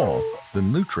on the wall, the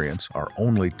nutrients are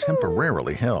only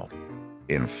temporarily held.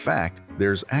 In fact,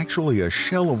 there's actually a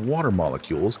shell of water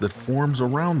molecules that forms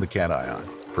around the cation,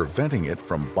 preventing it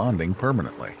from bonding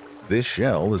permanently. This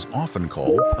shell is often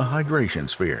called a hydration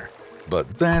sphere.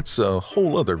 But that's a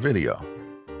whole other video.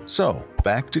 So,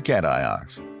 back to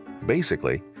cations.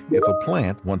 Basically, if a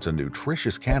plant wants a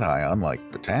nutritious cation like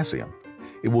potassium,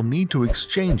 it will need to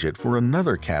exchange it for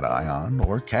another cation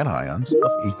or cations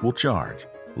of equal charge.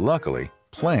 Luckily,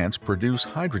 plants produce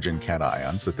hydrogen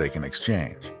cations that they can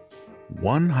exchange.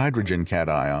 One hydrogen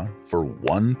cation for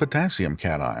one potassium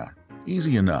cation.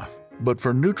 Easy enough. But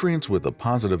for nutrients with a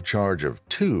positive charge of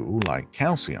 2, like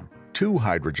calcium, 2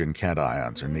 hydrogen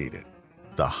cations are needed.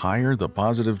 The higher the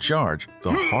positive charge,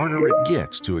 the harder it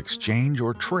gets to exchange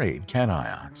or trade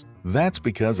cations. That's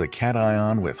because a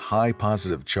cation with high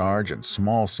positive charge and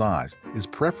small size is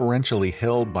preferentially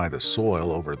held by the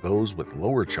soil over those with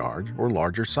lower charge or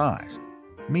larger size,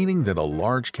 meaning that a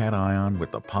large cation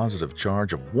with a positive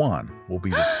charge of 1 will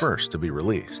be the first to be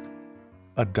released.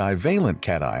 A divalent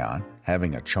cation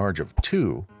having a charge of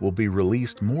 2 will be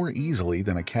released more easily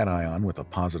than a cation with a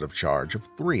positive charge of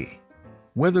 3.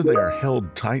 Whether they are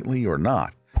held tightly or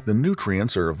not, the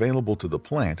nutrients are available to the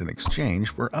plant in exchange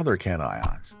for other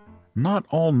cations. Not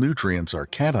all nutrients are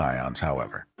cations,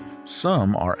 however.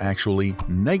 Some are actually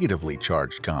negatively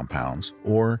charged compounds,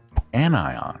 or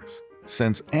anions.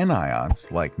 Since anions,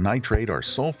 like nitrate or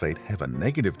sulfate, have a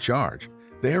negative charge,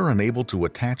 they are unable to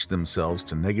attach themselves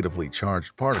to negatively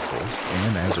charged particles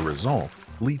and, as a result,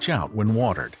 leach out when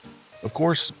watered. Of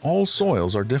course, all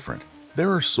soils are different.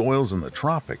 There are soils in the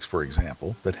tropics, for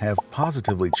example, that have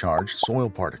positively charged soil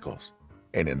particles.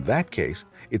 And in that case,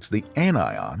 it's the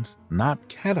anions, not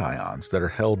cations, that are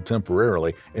held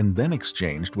temporarily and then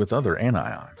exchanged with other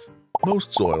anions.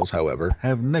 Most soils, however,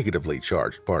 have negatively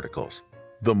charged particles.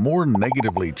 The more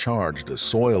negatively charged a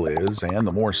soil is and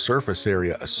the more surface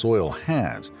area a soil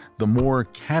has, the more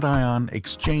cation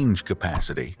exchange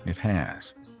capacity it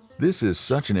has. This is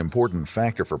such an important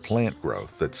factor for plant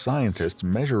growth that scientists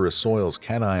measure a soil's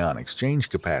cation exchange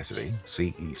capacity,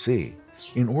 CEC,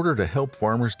 in order to help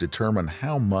farmers determine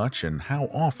how much and how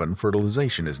often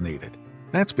fertilization is needed.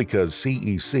 That's because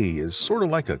CEC is sort of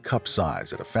like a cup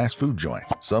size at a fast food joint.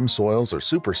 Some soils are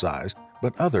supersized,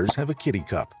 but others have a kiddie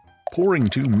cup. Pouring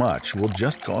too much will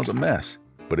just cause a mess,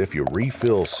 but if you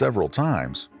refill several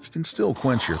times, you can still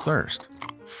quench your thirst.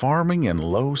 Farming in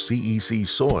low CEC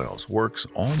soils works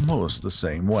almost the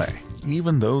same way.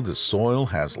 Even though the soil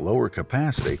has lower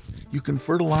capacity, you can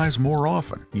fertilize more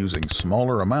often using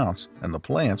smaller amounts and the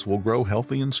plants will grow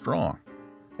healthy and strong.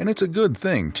 And it's a good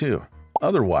thing too.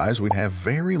 Otherwise, we'd have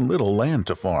very little land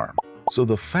to farm. So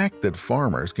the fact that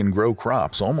farmers can grow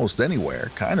crops almost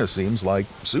anywhere kind of seems like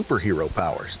superhero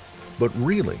powers. But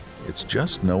really, it's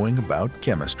just knowing about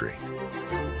chemistry.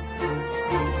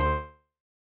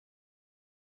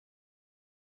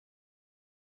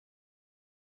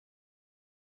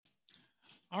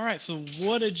 All right, so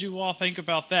what did you all think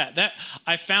about that?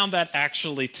 I found that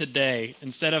actually today,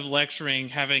 instead of lecturing,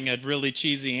 having a really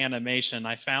cheesy animation,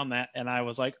 I found that and I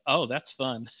was like, oh, that's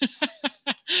fun.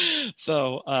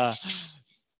 So, all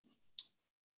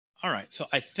right, so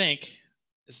I think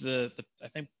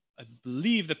I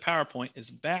believe the PowerPoint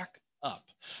is back up.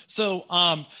 So,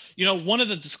 one of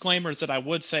the disclaimers that I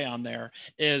would say on there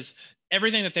is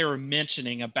everything that they were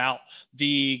mentioning about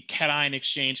the cation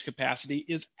exchange capacity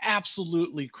is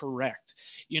absolutely correct.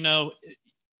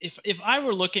 If I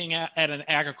were looking at an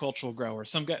agricultural grower,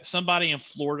 somebody in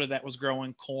Florida that was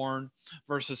growing corn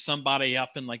versus somebody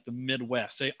up in like the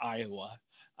Midwest, say Iowa,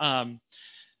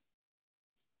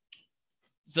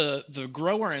 the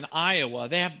grower in Iowa,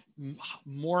 they have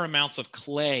more amounts of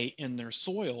clay in their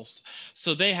soils,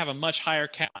 so they have a much higher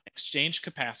exchange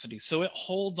capacity. So it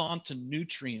holds on to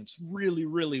nutrients really,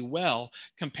 really well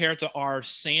compared to our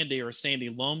sandy or sandy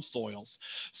loam soils.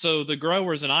 So the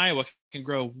growers in Iowa can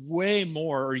grow way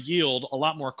more or yield a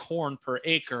lot more corn per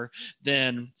acre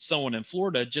than someone in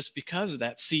Florida just because of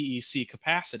that CEC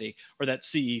capacity or that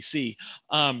CEC.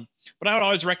 But I would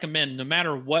always recommend, no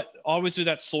matter what, always do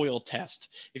that soil test.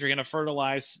 If you're going to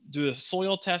fertilize, do a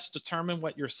soil test, determine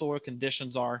what your soil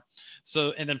conditions are.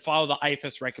 So, and then follow the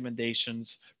IFAS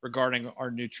recommendations regarding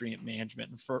our nutrient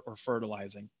management or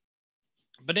fertilizing.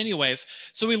 But anyways,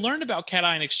 so we learned about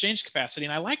cation exchange capacity,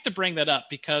 and I like to bring that up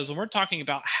because when we're talking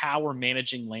about how we're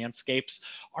managing landscapes,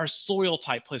 our soil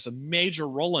type plays a major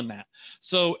role in that.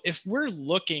 So if we're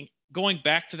going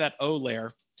back to that O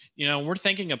layer, you know, we're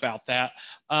thinking about that.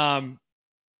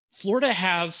 Florida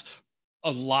has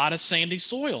a lot of sandy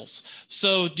soils.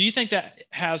 So do you think that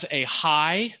has a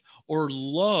high or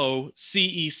low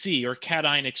CEC or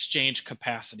cation exchange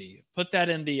capacity? Put that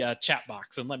in the chat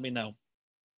box and let me know.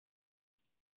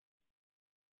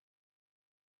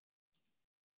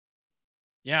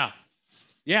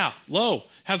 Yeah, low,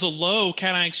 has a low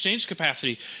cation exchange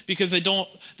capacity because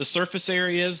the surface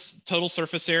areas, total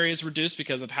surface area is reduced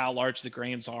because of how large the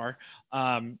grains are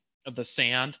of the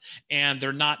sand, and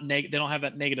they don't have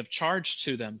that negative charge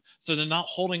to them. So they're not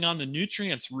holding on to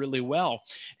nutrients really well.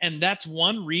 And that's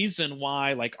one reason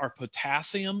why like our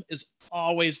potassium is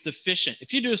always deficient.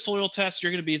 If you do a soil test,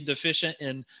 you're going to be deficient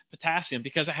in potassium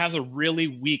because it has a really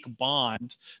weak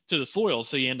bond to the soil.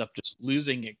 So you end up just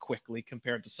losing it quickly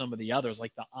compared to some of the others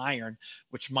like the iron,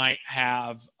 which might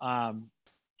have,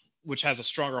 which has a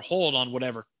stronger hold on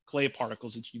whatever clay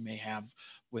particles that you may have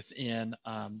within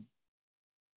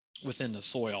the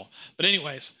soil. But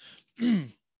anyways,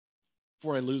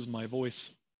 before I lose my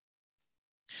voice.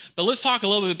 But let's talk a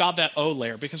little bit about that O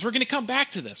layer because we're going to come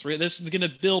back to this. This is going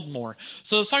to build more.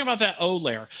 So let's talk about that O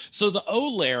layer. So the O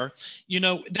layer, you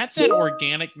know, that's that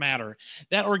organic matter.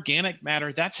 That organic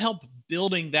matter, that's help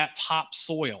building that top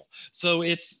soil. So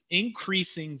it's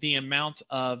increasing the amount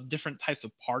of different types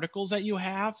of particles that you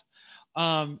have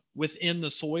within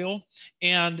the soil.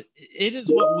 And it is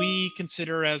what we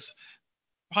consider as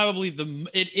probably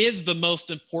it is the most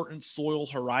important soil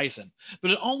horizon,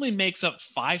 but it only makes up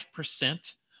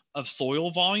 5% of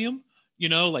soil volume, you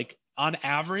know, like on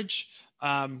average.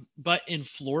 But in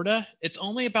Florida, it's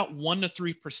only about 1 to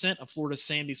 3% of Florida's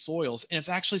sandy soils, and it's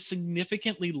actually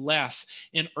significantly less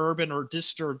in urban or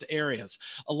disturbed areas.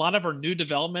 A lot of our new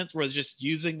developments where it's just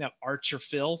using that archer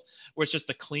fill, where it's just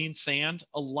a clean sand,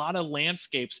 a lot of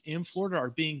landscapes in Florida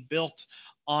are being built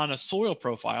on a soil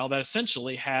profile that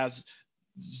essentially has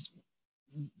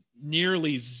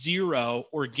nearly zero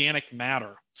organic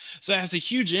matter. So that has a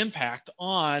huge impact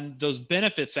on those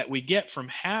benefits that we get from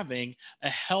having a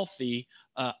healthy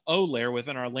O layer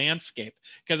within our landscape,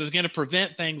 because it's going to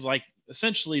prevent things like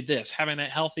essentially this, having a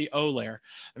healthy O layer.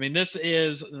 I mean, this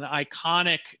is an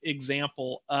iconic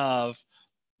example of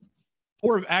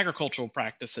poor agricultural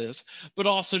practices, but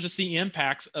also just the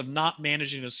impacts of not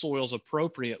managing the soils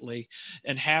appropriately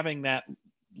and having that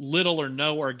little or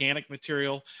no organic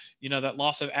material, you know, that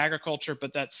loss of agriculture,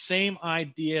 but that same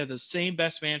idea, the same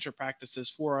best management practices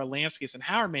for our landscapes and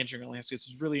how we're managing our landscapes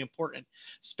is really important,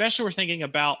 especially we're thinking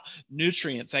about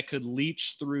nutrients that could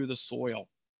leach through the soil.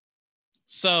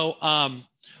 So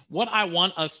what I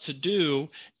want us to do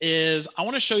is I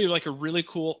want to show you like a really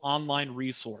cool online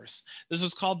resource. This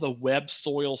is called the Web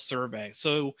Soil Survey.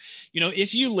 So, you know,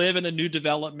 if you live in a new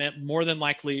development, more than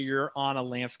likely you're on a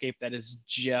landscape that is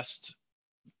just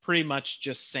pretty much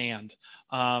just sand.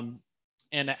 And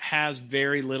it has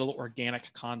very little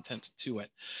organic content to it.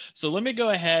 So let me go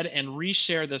ahead and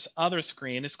reshare this other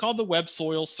screen. It's called the Web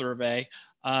Soil Survey.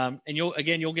 And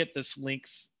you'll get this link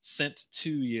sent to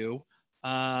you.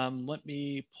 Let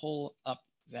me pull up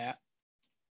that.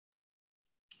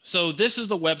 So this is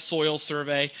the Web Soil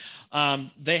Survey.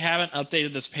 They haven't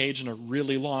updated this page in a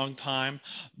really long time,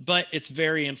 but it's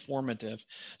very informative.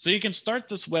 So you can start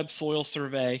this Web Soil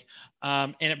Survey,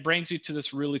 and it brings you to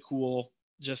this really cool,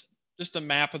 just a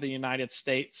map of the United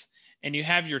States, and you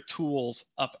have your tools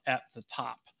up at the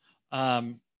top.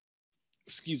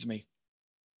 Excuse me.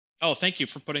 Oh, thank you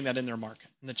for putting that in there, Mark,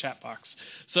 in the chat box.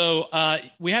 So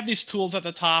we have these tools at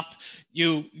the top.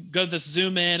 You go to this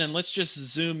zoom in, and let's just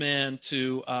zoom in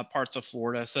to parts of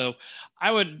Florida. So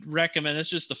I would recommend, it's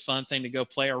just a fun thing to go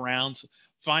play around,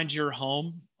 find your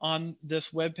home on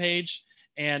this web page,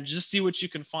 and just see what you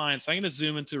can find. So I'm going to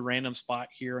zoom into a random spot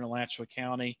here in Alachua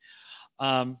County.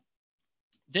 Then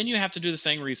you have to do the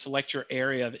same where you select your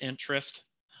area of interest.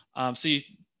 So you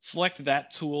select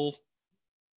that tool,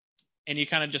 and you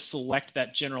kind of just select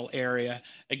that general area.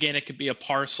 Again, it could be a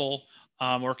parcel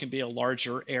or it can be a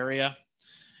larger area.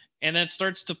 And then it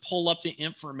starts to pull up the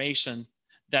information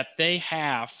that they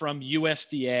have from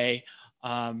USDA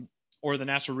or the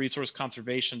Natural Resource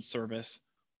Conservation Service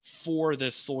for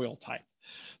this soil type.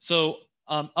 So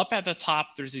up at the top,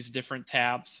 there's these different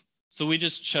tabs. So we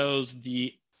just chose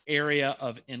the area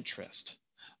of interest.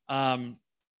 So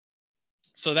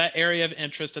that area of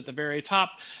interest at the very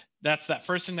top, that's that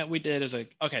first thing that we did is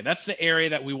like, okay, that's the area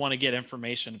that we want to get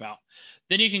information about.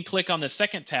 Then you can click on the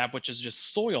second tab, which is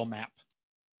just soil map.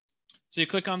 So you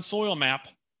click on soil map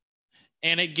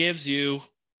and it gives you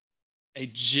a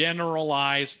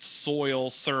generalized soil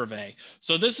survey.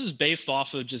 So this is based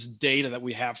off of just data that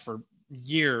we have for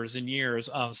years and years.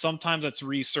 Sometimes it's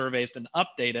resurveyed and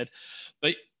updated,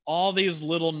 but all these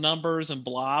little numbers and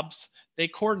blobs, they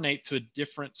coordinate to a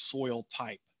different soil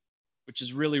type, which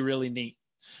is really, really neat.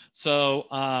 So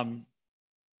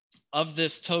of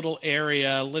this total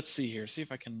area, let's see here, see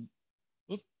if I can,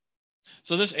 whoop.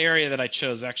 So this area that I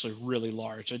chose is actually really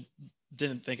large. I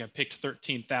didn't think I picked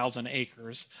 13,000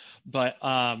 acres, but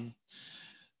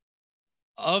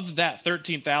of that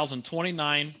 13,000,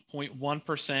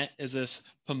 29.1% is this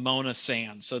Pomona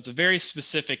sand. So it's a very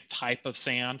specific type of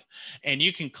sand, and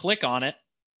you can click on it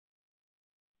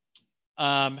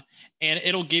and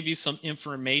it'll give you some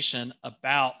information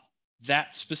about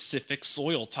that specific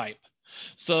soil type.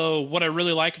 So what I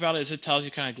really like about it is it tells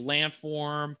you kind of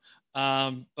landform,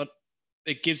 but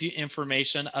it gives you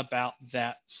information about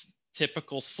that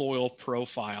typical soil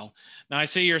profile. Now I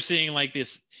see you're seeing like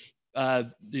this,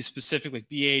 these specific like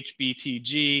BH,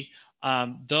 BTG,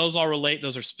 those all relate,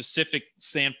 those are specific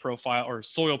sand profile or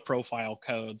soil profile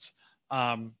codes.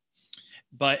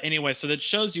 But anyway, so that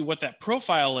shows you what that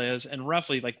profile is and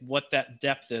roughly like what that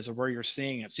depth is or where you're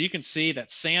seeing it. So you can see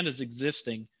that sand is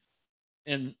existing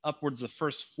in upwards of the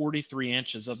first 43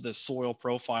 inches of this soil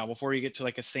profile before you get to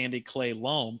like a sandy clay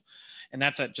loam. And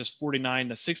that's at just 49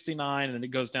 to 69, and then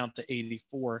it goes down to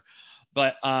 84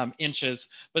 inches.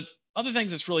 But other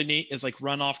things that's really neat is like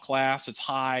runoff class. It's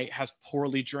high, has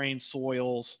poorly drained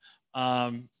soils.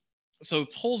 So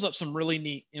it pulls up some really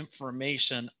neat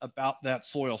information about that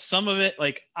soil. Some of it,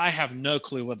 like I have no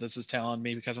clue what this is telling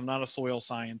me because I'm not a soil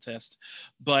scientist.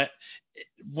 But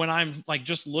when I'm like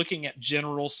just looking at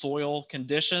general soil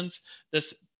conditions,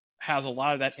 this has a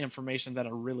lot of that information that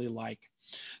I really like.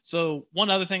 So one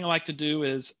other thing I like to do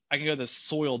is I can go to the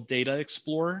Soil Data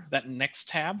Explorer, that next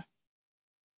tab.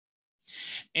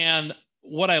 And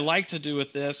what I like to do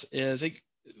with this is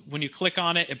when you click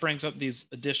on it, it brings up these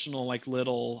additional like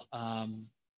little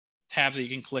tabs that you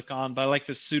can click on, but I like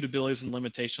the suitabilities and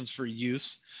limitations for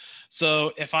use.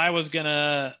 So if I was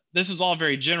gonna, this is all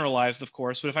very generalized, of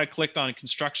course, but if I clicked on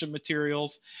construction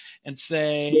materials and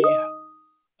say,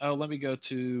 oh, let me go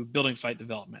to building site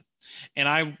development, and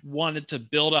I wanted to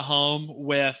build a home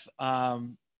with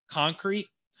concrete,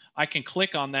 I can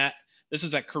click on that. This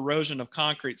is that corrosion of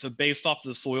concrete. So based off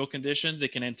the soil conditions,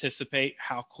 it can anticipate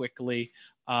how quickly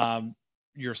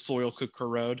your soil could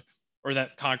corrode or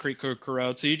that concrete could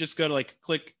corrode. So you just go to like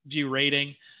click view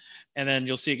rating, and then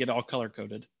you'll see it get all color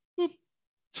coded.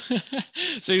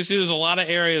 So you see there's a lot of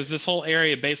areas, this whole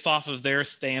area based off of their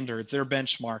standards, their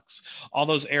benchmarks, all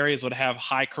those areas would have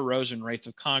high corrosion rates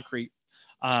of concrete.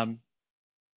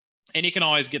 And you can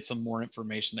always get some more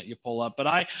information that you pull up. But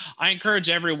I encourage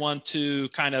everyone to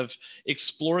kind of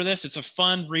explore this. It's a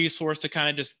fun resource to kind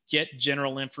of just get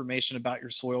general information about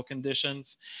your soil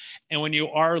conditions. And when you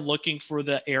are looking for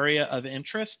the area of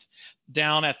interest,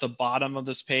 down at the bottom of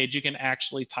this page, you can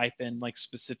actually type in like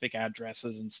specific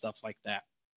addresses and stuff like that.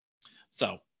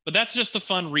 So, but that's just a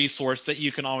fun resource that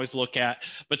you can always look at.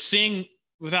 But seeing,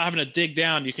 without having to dig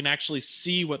down, you can actually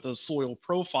see what those soil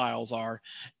profiles are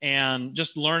and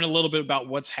just learn a little bit about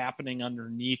what's happening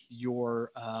underneath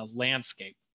your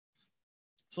landscape.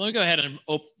 So let me go ahead and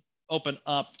open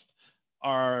up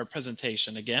our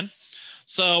presentation again.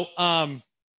 So,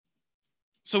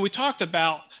 so we talked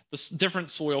about the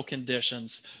different soil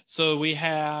conditions. So we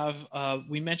have,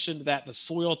 we mentioned that the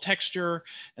soil texture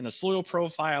and the soil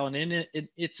profile and in it,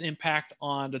 its impact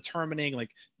on determining like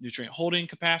nutrient holding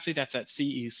capacity, that's at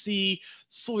CEC,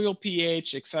 soil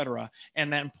pH, etc.,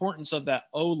 and the importance of that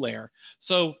O layer.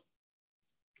 So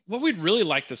what we'd really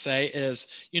like to say is,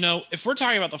 you know, if we're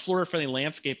talking about the Florida Friendly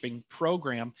Landscaping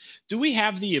Program, do we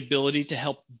have the ability to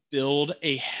help build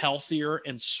a healthier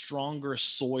and stronger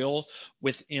soil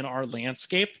within our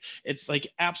landscape? It's like,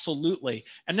 absolutely.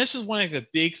 And this is one of the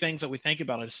big things that we think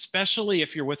about, especially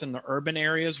if you're within the urban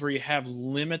areas where you have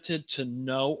limited to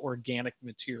no organic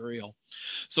material.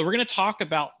 So we're going to talk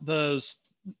about those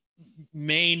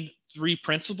main three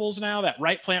principles now, that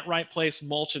right plant, right place,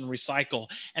 mulch, and recycle,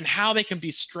 and how they can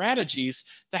be strategies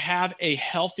to have a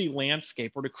healthy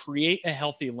landscape or to create a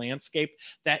healthy landscape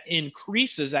that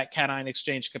increases that cation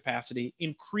exchange capacity,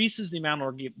 increases the amount of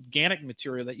organic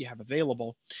material that you have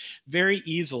available very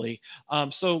easily.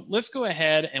 So let's go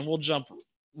ahead and we'll jump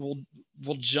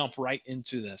right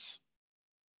into this.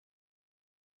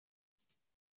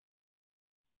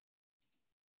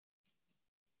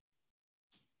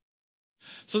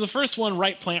 So the first one,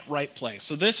 right plant, right place.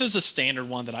 So this is a standard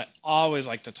one that I always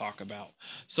like to talk about.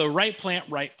 So right plant,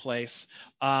 right place.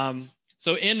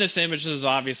 So in this image,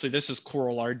 this is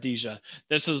coral ardesia.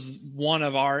 This is one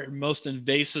of our most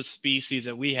invasive species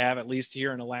that we have, at least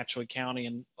here in Alachua County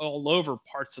and all over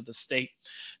parts of the state.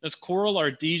 This coral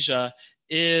ardesia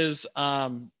is,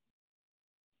 let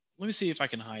me see if I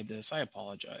can hide this. I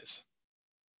apologize.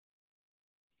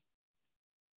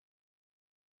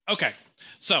 Okay,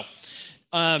 so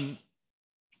that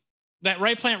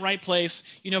right plant, right place,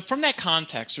 from that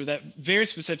context, or that very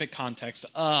specific context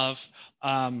of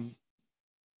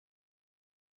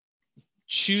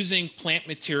choosing plant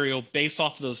material based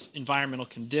off of those environmental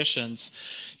conditions,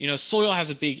 soil has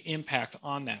a big impact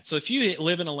on that. So if you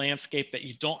live in a landscape that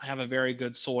you don't have a very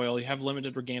good soil, you have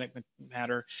limited organic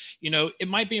matter, it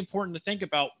might be important to think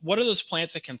about what are those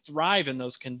plants that can thrive in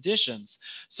those conditions.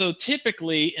 So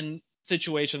typically in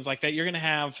situations like that, you're going to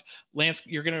have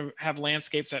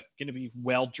landscapes that are going to be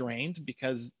well drained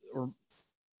or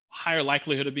higher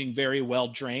likelihood of being very well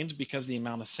drained because of the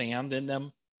amount of sand in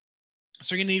them.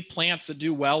 So you're going to need plants that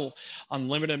do well on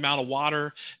limited amount of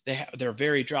water. They're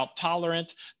very drought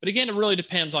tolerant. But again, it really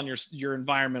depends on your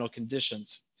environmental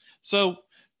conditions. So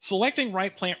selecting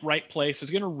right plant, right place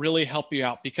is going to really help you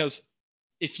out, because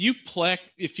if you plant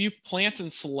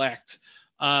and select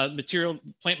plant material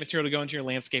to go into your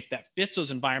landscape that fits those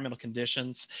environmental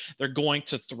conditions, they're going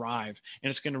to thrive, and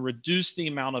it's going to reduce the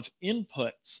amount of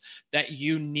inputs that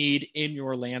you need in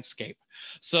your landscape.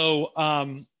 So,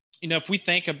 if we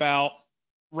think about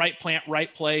right plant,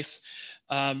 right place,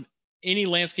 any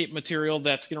landscape material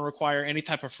that's going to require any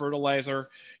type of fertilizer,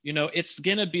 it's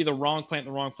going to be the wrong plant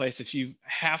in the wrong place if you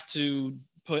have to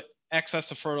put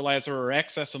excess of fertilizer or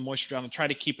excess of moisture down and try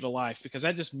to keep it alive, because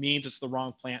that just means it's the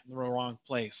wrong plant in the wrong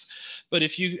place. But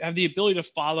if you have the ability to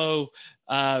follow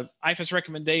IFAS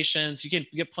recommendations, you can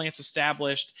get plants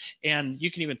established, and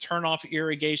you can even turn off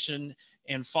irrigation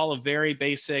and follow very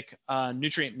basic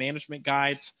nutrient management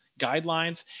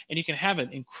guidelines, and you can have an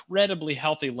incredibly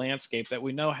healthy landscape that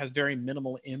we know has very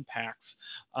minimal impacts,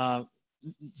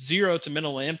 0 to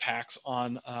minimal impacts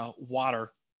on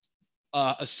water,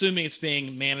 assuming it's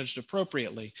being managed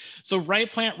appropriately. So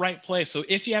right plant, right place. So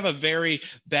if you have a very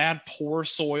bad, poor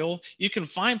soil, you can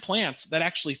find plants that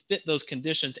actually fit those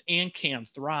conditions and can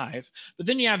thrive. But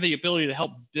then you have the ability to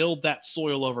help build that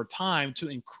soil over time to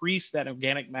increase that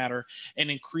organic matter and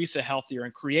increase a healthier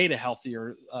and create a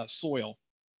healthier soil.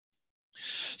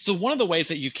 So one of the ways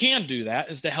that you can do that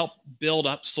is to help build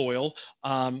up soil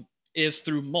is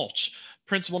through mulch.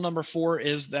 Principle number 4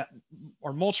 is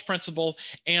our mulch principle.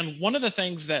 And one of the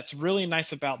things that's really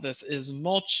nice about this is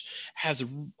mulch has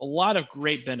a lot of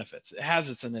great benefits. It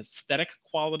has an aesthetic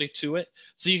quality to it.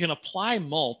 So you can apply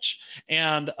mulch,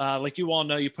 and like you all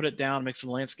know, you put it down, makes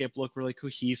the landscape look really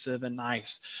cohesive and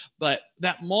nice. But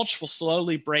that mulch will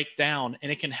slowly break down,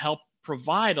 and it can help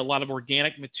provide a lot of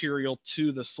organic material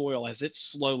to the soil as it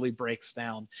slowly breaks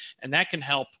down. And that can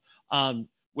help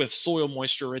with soil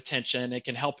moisture retention. It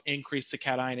can help increase the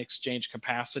cation exchange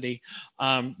capacity.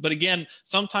 But again,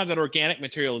 sometimes that organic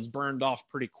material is burned off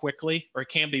pretty quickly, or it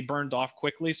can be burned off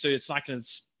quickly. So it's not going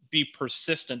to be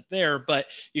persistent there, but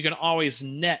you can always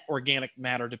net organic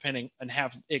matter and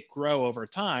have it grow over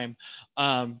time,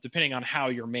 depending on how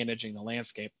you're managing the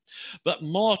landscape. But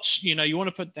mulch, you want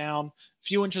to put down a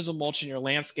few inches of mulch in your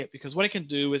landscape, because what it can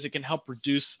do is it can help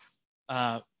reduce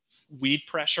weed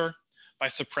pressure by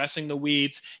suppressing the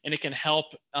weeds, and it can help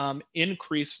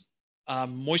increase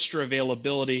moisture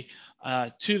availability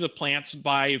to the plants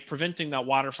by preventing that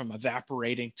water from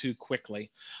evaporating too quickly.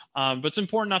 But it's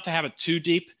important not to have it too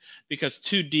deep, because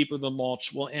too deep of the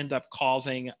mulch will end up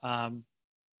causing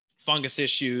fungus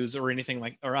issues or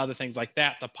other things like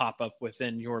that to pop up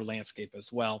within your landscape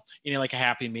as well. Like a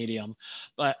happy medium.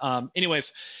 But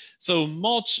anyways, so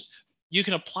mulch, you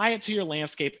can apply it to your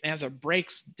landscape. As it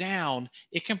breaks down,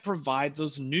 it can provide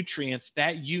those nutrients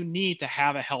that you need to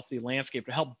have a healthy landscape,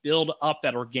 to help build up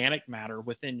that organic matter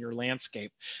within your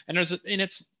landscape. And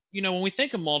it's, when we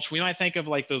think of mulch, we might think of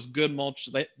like those good mulch,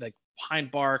 like pine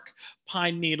bark,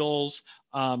 pine needles,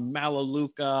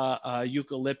 Melaleuca,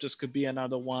 eucalyptus could be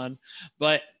another one.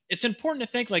 But it's important to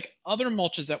think like other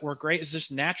mulches that work great is this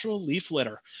natural leaf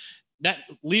litter. That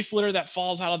leaf litter that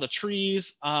falls out of the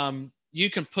trees, you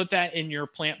can put that in your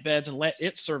plant beds and let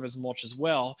it serve as mulch as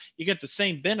well. You get the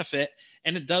same benefit,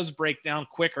 and it does break down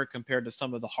quicker compared to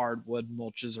some of the hardwood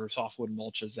mulches or softwood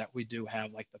mulches that we do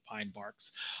have, like the pine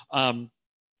barks. And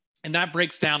that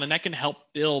breaks down, and that can help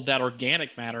build that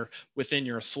organic matter within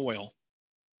your soil.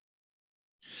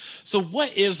 So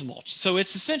what is mulch? So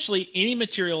it's essentially any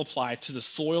material applied to the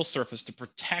soil surface to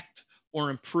protect or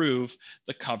improve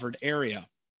the covered area.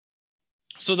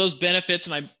 So those benefits,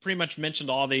 and I pretty much mentioned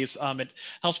all these, it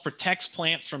helps protect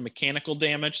plants from mechanical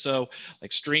damage. So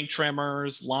like string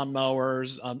trimmers, lawn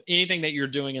mowers, anything that you're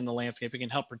doing in the landscape, it can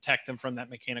help protect them from that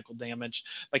mechanical damage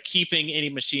by keeping any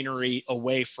machinery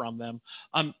away from them.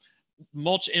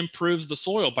 Mulch improves the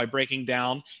soil by breaking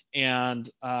down and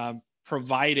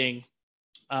providing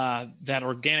that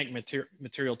organic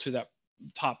material to that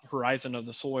top horizon of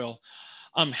the soil.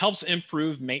 Helps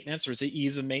improve maintenance, or the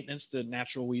ease of maintenance to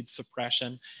natural weed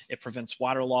suppression. It prevents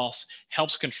water loss,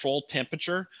 helps control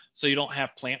temperature, so you don't have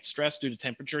plant stress due to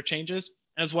temperature changes,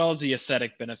 as well as the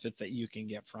aesthetic benefits that you can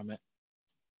get from it.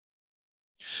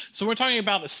 So we're talking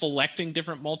about selecting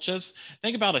different mulches.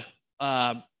 Think about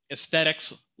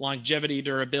aesthetics, longevity,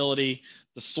 durability,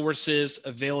 the sources,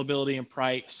 availability and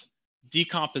price,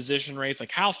 decomposition rates, like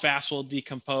how fast will it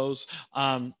decompose,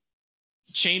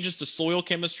 changes to soil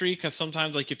chemistry, because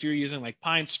sometimes like if you're using like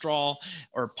pine straw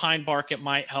or pine bark, it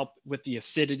might help with the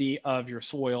acidity of your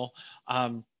soil.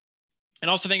 And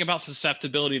also think about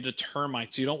susceptibility to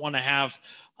termites. You don't want to have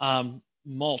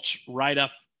mulch right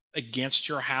up against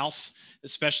your house,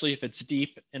 especially if it's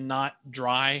deep and not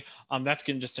dry. That's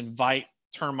going to just invite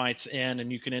termites in, and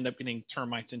you can end up getting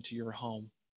termites into your home.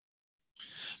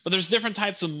 But there's different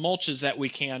types of mulches that we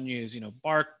can use,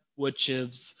 bark, wood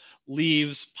chips,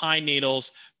 leaves, pine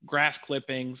needles, grass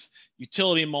clippings,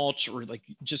 utility mulch, or like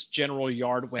just general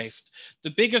yard waste.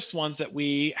 The biggest ones that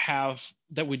we have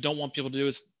that we don't want people to do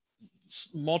is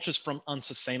mulches from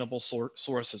unsustainable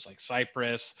sources like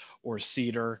cypress or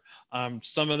cedar.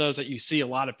 Some of those that you see a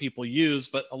lot of people use,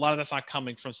 but a lot of that's not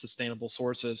coming from sustainable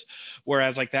sources.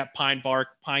 Whereas like that pine bark,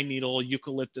 pine needle,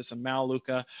 eucalyptus, and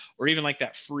melaleuca, or even like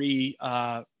that free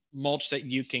mulch that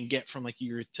you can get from like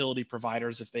your utility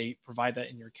providers if they provide that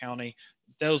in your county,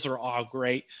 those are all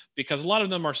great because a lot of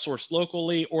them are sourced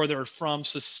locally or they're from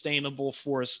sustainable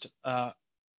forest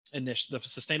initiative, the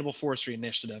Sustainable Forestry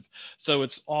Initiative. So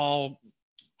it's all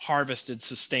harvested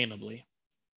sustainably.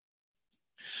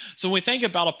 So when we think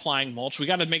about applying mulch, we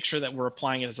got to make sure that we're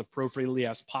applying it as appropriately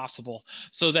as possible.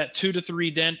 So that 2 to 3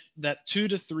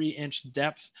 inch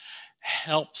depth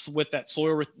helps with that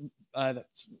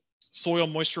soil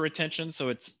moisture retention. So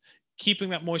it's keeping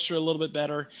that moisture a little bit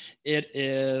better. It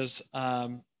is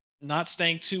not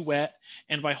staying too wet.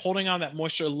 And by holding on that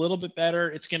moisture a little bit better,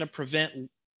 it's going to prevent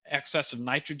excess of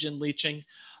nitrogen leaching.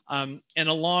 And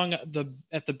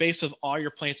at the base of all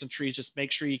your plants and trees, just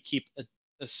make sure you keep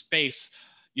a space.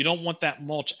 You don't want that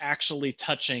mulch actually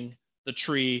touching the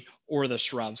tree or the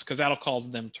shrubs because that'll cause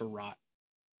them to rot.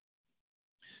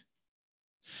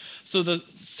 So the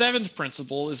 7th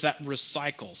principle is that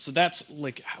recycle. So that's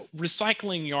like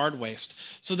recycling yard waste.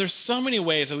 So there's so many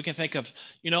ways that we can think of,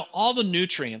 all the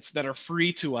nutrients that are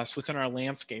free to us within our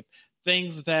landscape,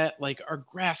 things that like are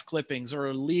grass clippings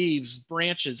or leaves,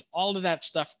 branches, all of that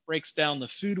stuff breaks down the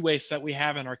food waste that we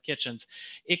have in our kitchens.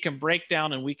 It can break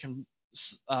down and we can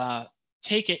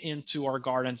take it into our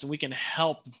gardens and we can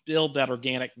help build that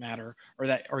organic matter or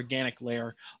that organic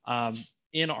layer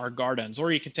in our gardens,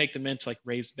 or you can take them into like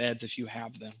raised beds if you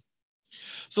have them.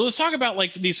 So let's talk about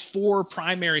like these 4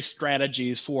 primary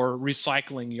strategies for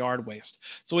recycling yard waste.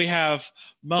 So we have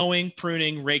mowing,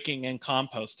 pruning, raking, and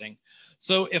composting.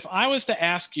 So if I was to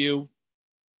ask you,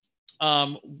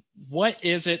 what's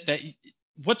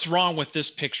wrong with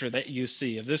this picture that you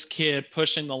see of this kid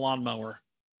pushing the lawnmower?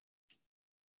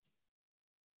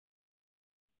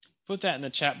 Put that in the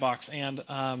chat box. And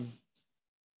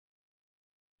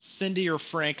Cindy or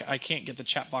Frank, I can't get the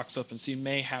chat box open, so you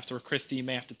may have to, or Christy, you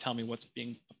may have to tell me what's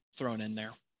being thrown in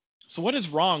there. So what is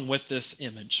wrong with this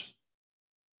image?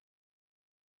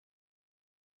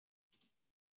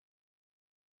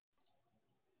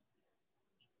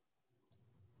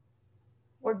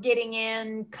 We're getting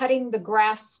in, cutting the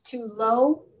grass too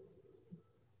low,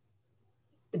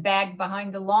 the bag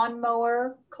behind the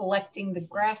lawnmower, collecting the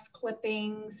grass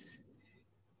clippings,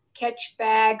 catch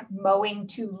bag, mowing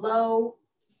too low,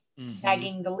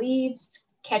 bagging the leaves,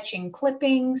 catching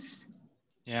clippings.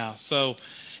 Yeah, so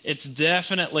it's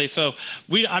definitely, so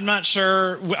I'm not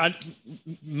sure,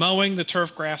 mowing the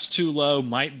turf grass too low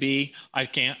might be, I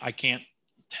can't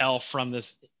tell from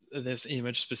this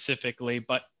image specifically,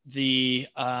 but the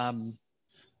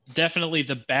definitely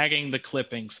the bagging the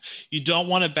clippings. You don't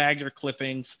want to bag your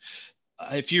clippings.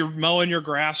 If you're mowing your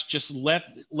grass, just let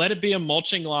it be a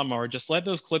mulching lawnmower. Just let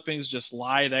those clippings just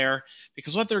lie there,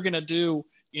 because what they're going to do,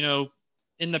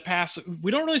 in the past,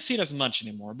 we don't really see it as much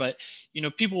anymore, but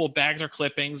people will bag their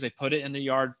clippings, they put it in the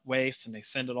yard waste and they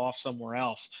send it off somewhere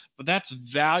else. But that's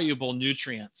valuable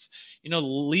nutrients.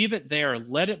 Leave it there,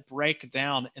 let it break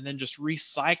down, and then just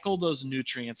recycle those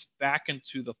nutrients back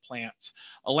into the plants.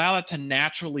 Allow it to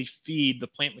naturally feed the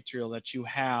plant material that you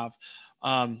have.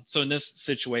 So in this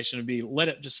situation, it'd be let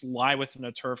it just lie within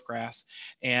the turf grass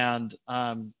and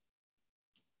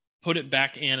put it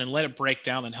back in and let it break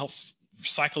down and help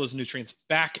cycle those nutrients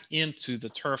back into the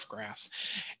turf grass.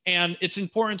 And it's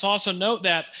important to also note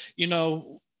that,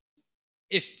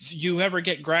 if you ever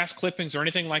get grass clippings or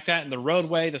anything like that in the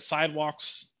roadway, the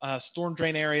sidewalks, storm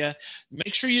drain area,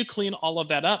 make sure you clean all of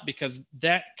that up, because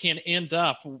that can end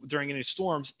up during any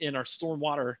storms in our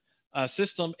stormwater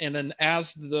system. And then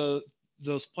as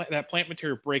that plant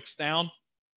material breaks down,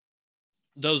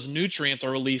 those nutrients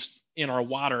are released in our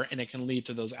water, and it can lead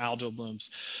to those algal blooms.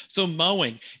 So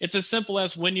mowing, it's as simple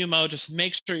as when you mow, just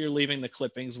make sure you're leaving the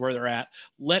clippings where they're at.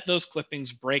 Let those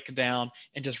clippings break down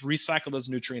and just recycle those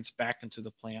nutrients back into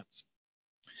the plants.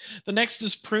 The next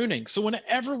is pruning. So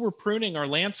whenever we're pruning our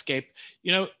landscape,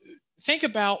 think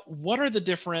about what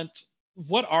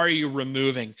are you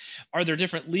removing? Are there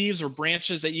different leaves or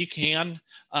branches that you can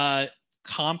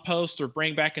compost or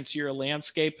bring back into your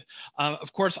landscape?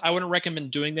 Of course, I wouldn't recommend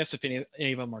doing this if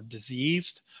any of them are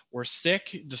diseased or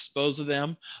sick. Dispose of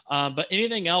them. But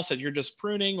anything else that you're just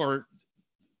pruning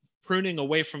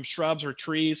away from shrubs or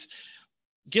trees,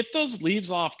 get those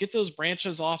leaves off, get those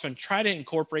branches off, and try to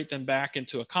incorporate them back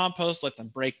into a compost. Let them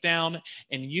break down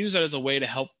and use it as a way to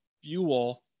help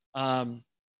fuel that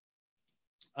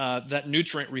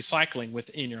nutrient recycling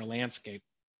within your landscape.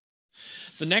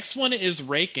 The next one is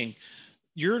raking.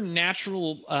 Your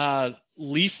natural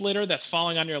leaf litter that's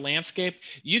falling on your landscape,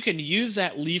 you can use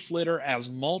that leaf litter as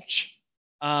mulch,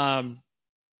 and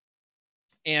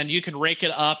you can rake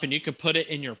it up and you can put it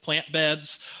in your plant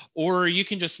beds, or you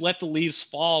can just let the leaves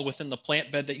fall within the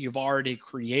plant bed that you've already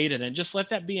created and just let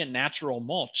that be a natural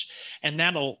mulch, and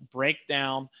that'll break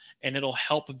down and it'll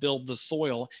help build the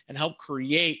soil and help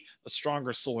create a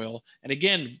stronger soil. And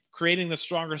again, creating the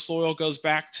stronger soil goes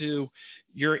back to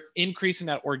you're increasing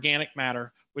that organic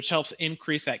matter, which helps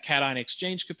increase that cation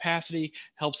exchange capacity,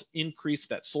 helps increase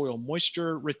that soil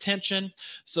moisture retention.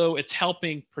 So it's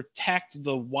helping protect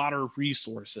the water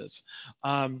resources.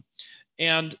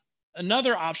 And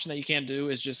another option that you can do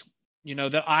is just,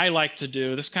 that I like to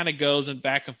do, this kind of goes in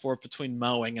back and forth between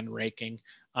mowing and raking,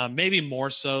 maybe more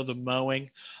so the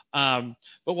mowing. But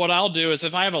what I'll do is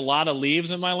if I have a lot of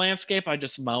leaves in my landscape, I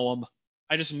just mow them.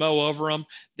 I just mow over them.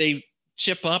 They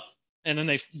chip up, and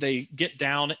then they get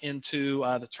down into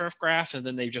the turf grass, and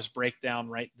then they just break down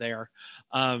right there.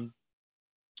 And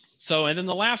then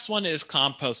the last one is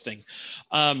composting.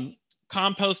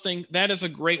 Composting, that is a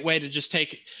great way to just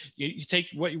you take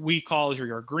what we call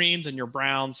your greens and your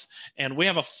browns, and we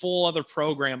have a full other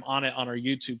program on it on our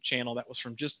YouTube channel that was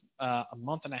from just a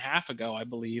month and a half ago, I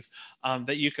believe,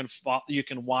 that you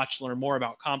can watch, learn more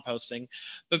about composting.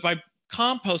 But by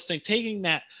composting, taking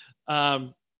that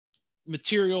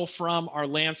material from our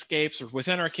landscapes or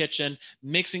within our kitchen,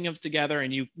 mixing them together,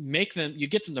 and you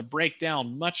get them to break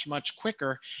down much, much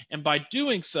quicker. And by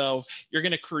doing so, you're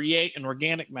going to create an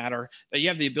organic matter that you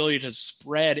have the ability to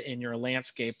spread in your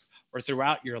landscape or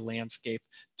throughout your landscape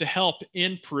to help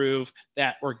improve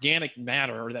that organic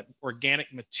matter or that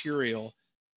organic material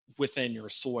within your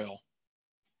soil.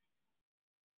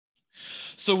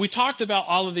 So we talked about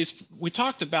all of these, we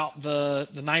talked about the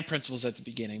 9 principles at the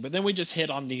beginning, but then we just hit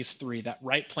on these 3, that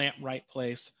right plant, right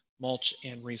place, mulch,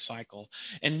 and recycle.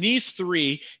 And these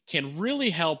 3 can really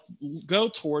help go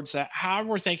towards that, how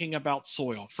we're thinking about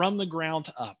soil from the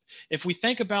ground up. If we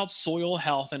think about soil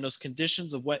health and those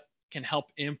conditions of what can help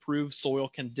improve soil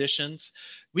conditions,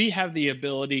 we have the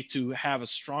ability to have a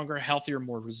stronger, healthier,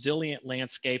 more resilient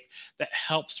landscape that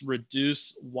helps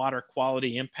reduce water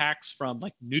quality impacts from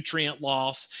like nutrient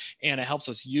loss, and it helps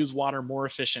us use water more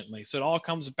efficiently. So it all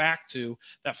comes back to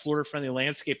that Florida-friendly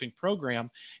landscaping program.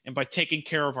 And by taking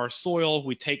care of our soil,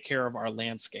 we take care of our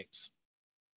landscapes.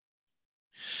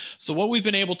 So what we've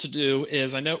been able to do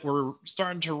is, I know we're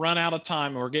starting to run out of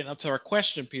time and we're getting up to our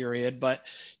question period, but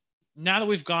now that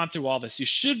we've gone through all this, you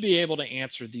should be able to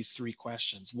answer these 3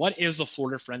 questions. What is the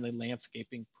Florida-friendly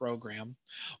landscaping program?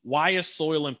 Why is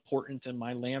soil important in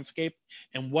my landscape?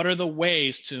 And what are the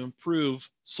ways to improve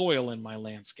soil in my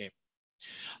landscape?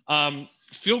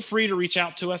 Feel free to reach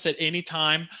out to us at any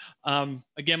time.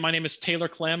 Again, my name is Taylor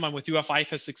Clem. I'm with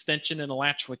IFAS Extension in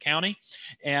Alachua County,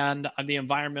 and I'm the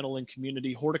Environmental and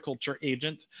Community Horticulture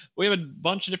Agent. We have a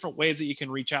bunch of different ways that you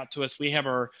can reach out to us. We have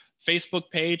our Facebook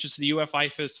page. It's the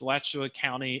IFAS Alachua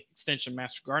County Extension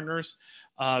Master Gardeners.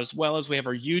 as well as we have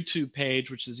our YouTube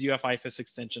page, which is IFAS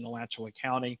Extension Alachua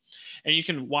County. And you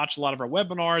can watch a lot of our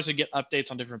webinars and get updates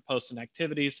on different posts and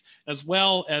activities, as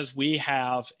well as we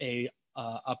have a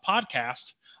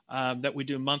podcast that we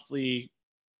do monthly.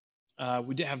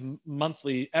 We do have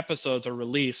monthly episodes are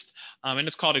released, and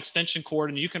it's called Extension Cord,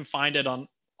 and you can find it on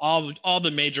all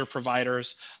the major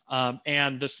providers.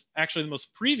 And this actually the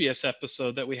most previous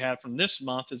episode that we had from this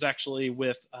month is actually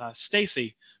with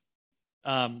Stacy.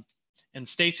 And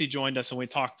Stacy joined us and we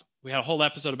had a whole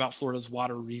episode about Florida's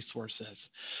water resources.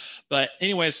 But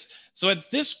anyways, so at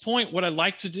this point, what I'd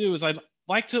like to do is I'd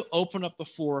like to open up the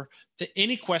floor to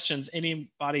any questions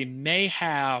anybody may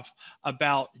have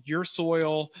about your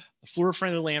soil, the Florida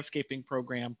Friendly Landscaping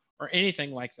Program, or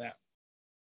anything like that.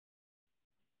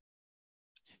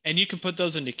 And you can put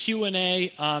those into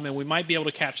Q&A, and we might be able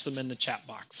to catch them in the chat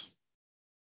box.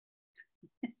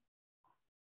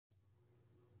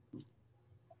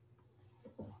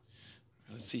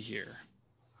 Let's see here.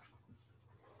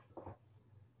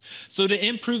 So to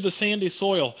improve the sandy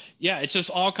soil, yeah, it's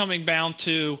just all coming down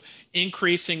to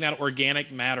increasing that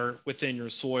organic matter within your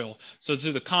soil. So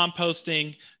through the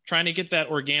composting, trying to get that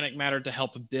organic matter to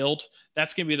help build,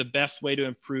 that's going to be the best way to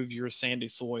improve your sandy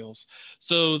soils.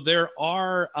 So there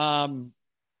are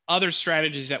other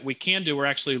strategies that we can do. We're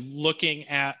actually looking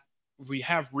at, we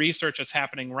have research that's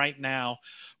happening right now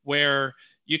where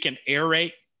you can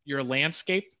aerate your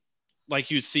landscape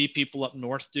like you see people up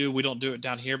north do. We don't do it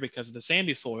down here because of the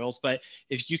sandy soils, but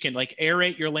if you can like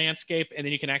aerate your landscape and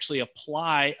then you can actually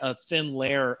apply a thin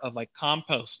layer of like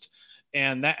compost,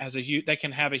 and that has that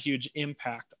can have a huge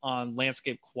impact on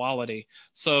landscape quality.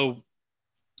 So,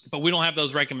 but we don't have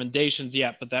those recommendations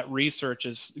yet, but that research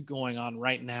is going on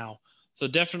right now. So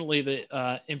definitely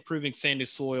the improving sandy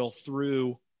soil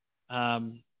through,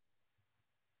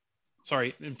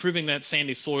 improving that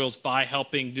sandy soils by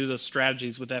helping do those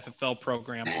strategies with the FFL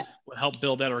program will help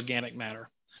build that organic matter.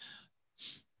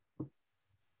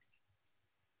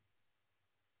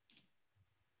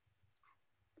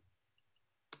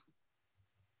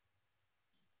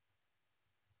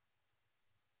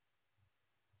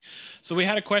 So we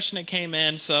had a question that came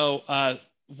in. So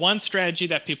one strategy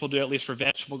that people do, at least for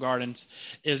vegetable gardens,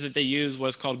 is that they use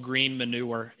what's called green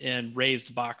manure in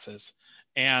raised boxes.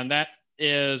 And that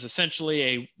is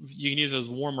essentially you can use it as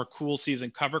warm or cool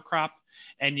season cover crop,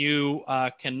 and you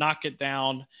can knock it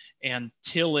down and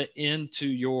till it into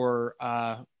your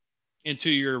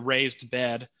raised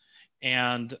bed.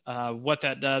 And what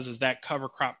that does is that cover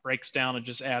crop breaks down and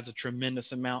just adds a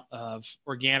tremendous amount of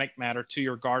organic matter to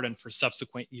your garden for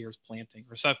subsequent years planting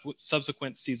or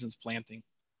subsequent seasons planting.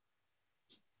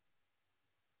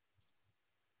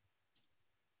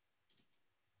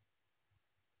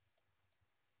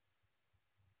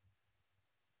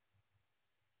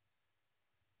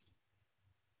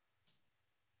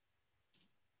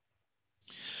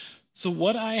 So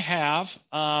what I have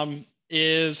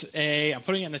is I'm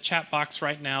putting it in the chat box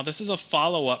right now. This is a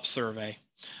follow-up survey.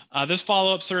 This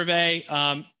follow-up survey,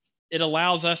 it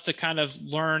allows us to kind of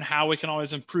learn how we can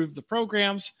always improve the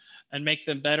programs and make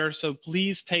them better. So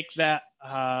please take that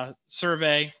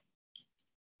survey.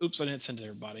 Oops, I didn't send it to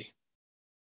everybody.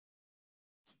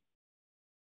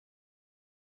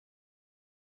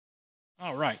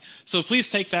 All right, so please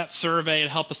take that survey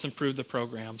and help us improve the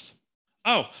programs.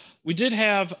 Oh, we did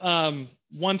have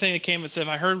one thing that came and said,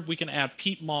 I heard we can add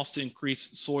peat moss to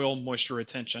increase soil moisture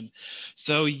retention.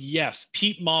 So yes,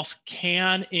 peat moss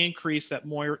can increase that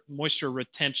moisture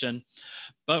retention,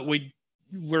 but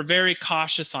we're very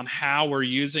cautious on how we're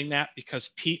using that because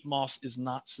peat moss is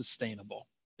not sustainable.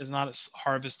 It's not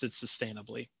harvested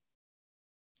sustainably.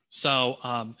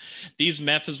 So these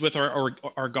methods with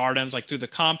our gardens, like through the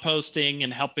composting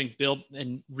and helping build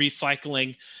and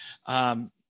recycling,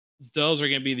 those are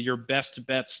going to be your best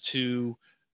bets to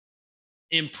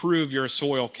improve your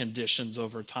soil conditions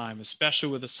over time, especially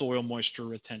with the soil moisture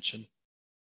retention.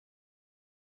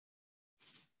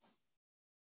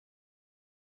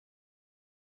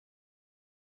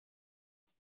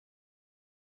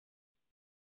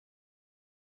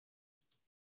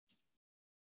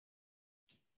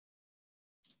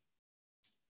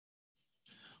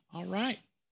 All right.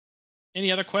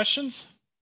 Any other questions?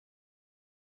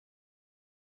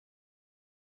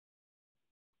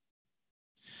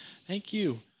 Thank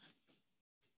you.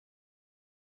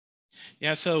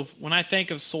 Yeah, so when I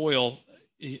think of soil,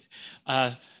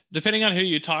 depending on who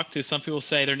you talk to, some people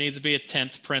say there needs to be a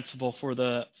 10th principle for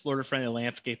the Florida Friendly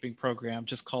Landscaping Program,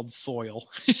 just called soil.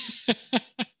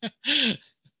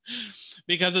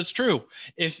 Because it's true.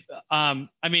 If I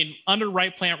mean, under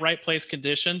right plant, right place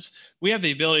conditions, we have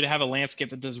the ability to have a landscape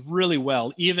that does really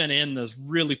well, even in those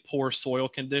really poor soil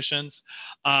conditions.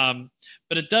 But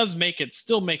it does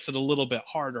still makes it a little bit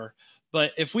harder.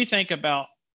 But if we think about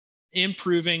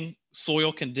improving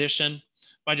soil condition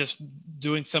by just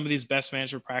doing some of these best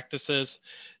management practices,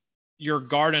 your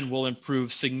garden will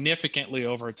improve significantly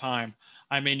over time.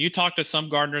 I mean, you talk to some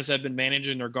gardeners that have been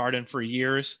managing their garden for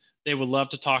years, they would love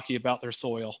to talk to you about their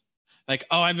soil. Like,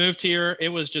 oh, I moved here, it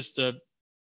was just a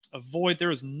void, there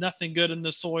was nothing good in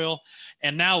the soil,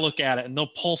 and now look at it, and they'll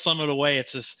pull some of it away.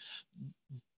 It's this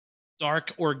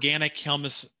dark organic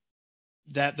humus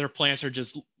that their plants are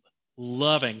just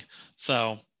loving.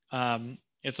 So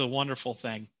it's a wonderful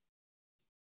thing.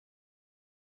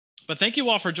 But thank you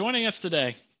all for joining us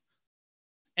today.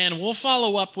 And we'll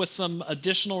follow up with some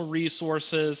additional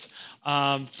resources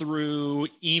through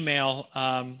email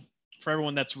for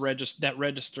everyone that's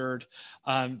registered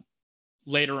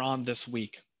later on this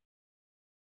week.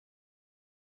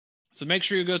 So make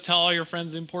sure you go tell all your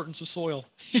friends the importance of soil.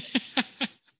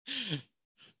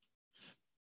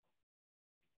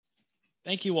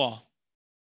 Thank you all.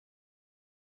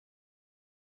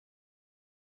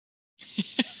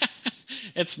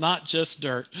 It's not just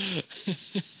dirt.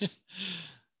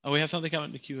 Oh, we have something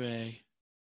coming to QA.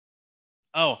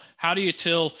 Oh, how do you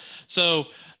till? So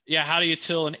yeah, how do you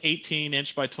till an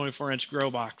 18-inch by 24-inch grow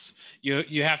box?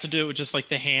 You have to do it with just like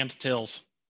the hand tills.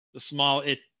 The small,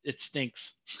 it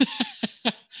stinks.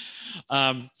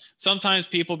 Sometimes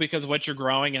people, because of what you're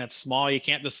growing and it's small, you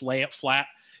can't just lay it flat.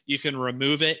 You can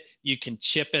remove it, you can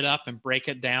chip it up and break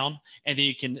it down, and then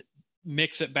you can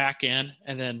mix it back in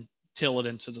and then till it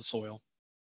into the soil.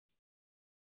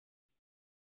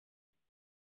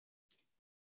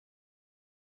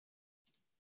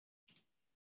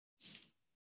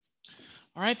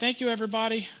 All right, thank you,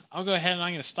 everybody. I'll go ahead and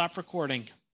I'm going to stop recording.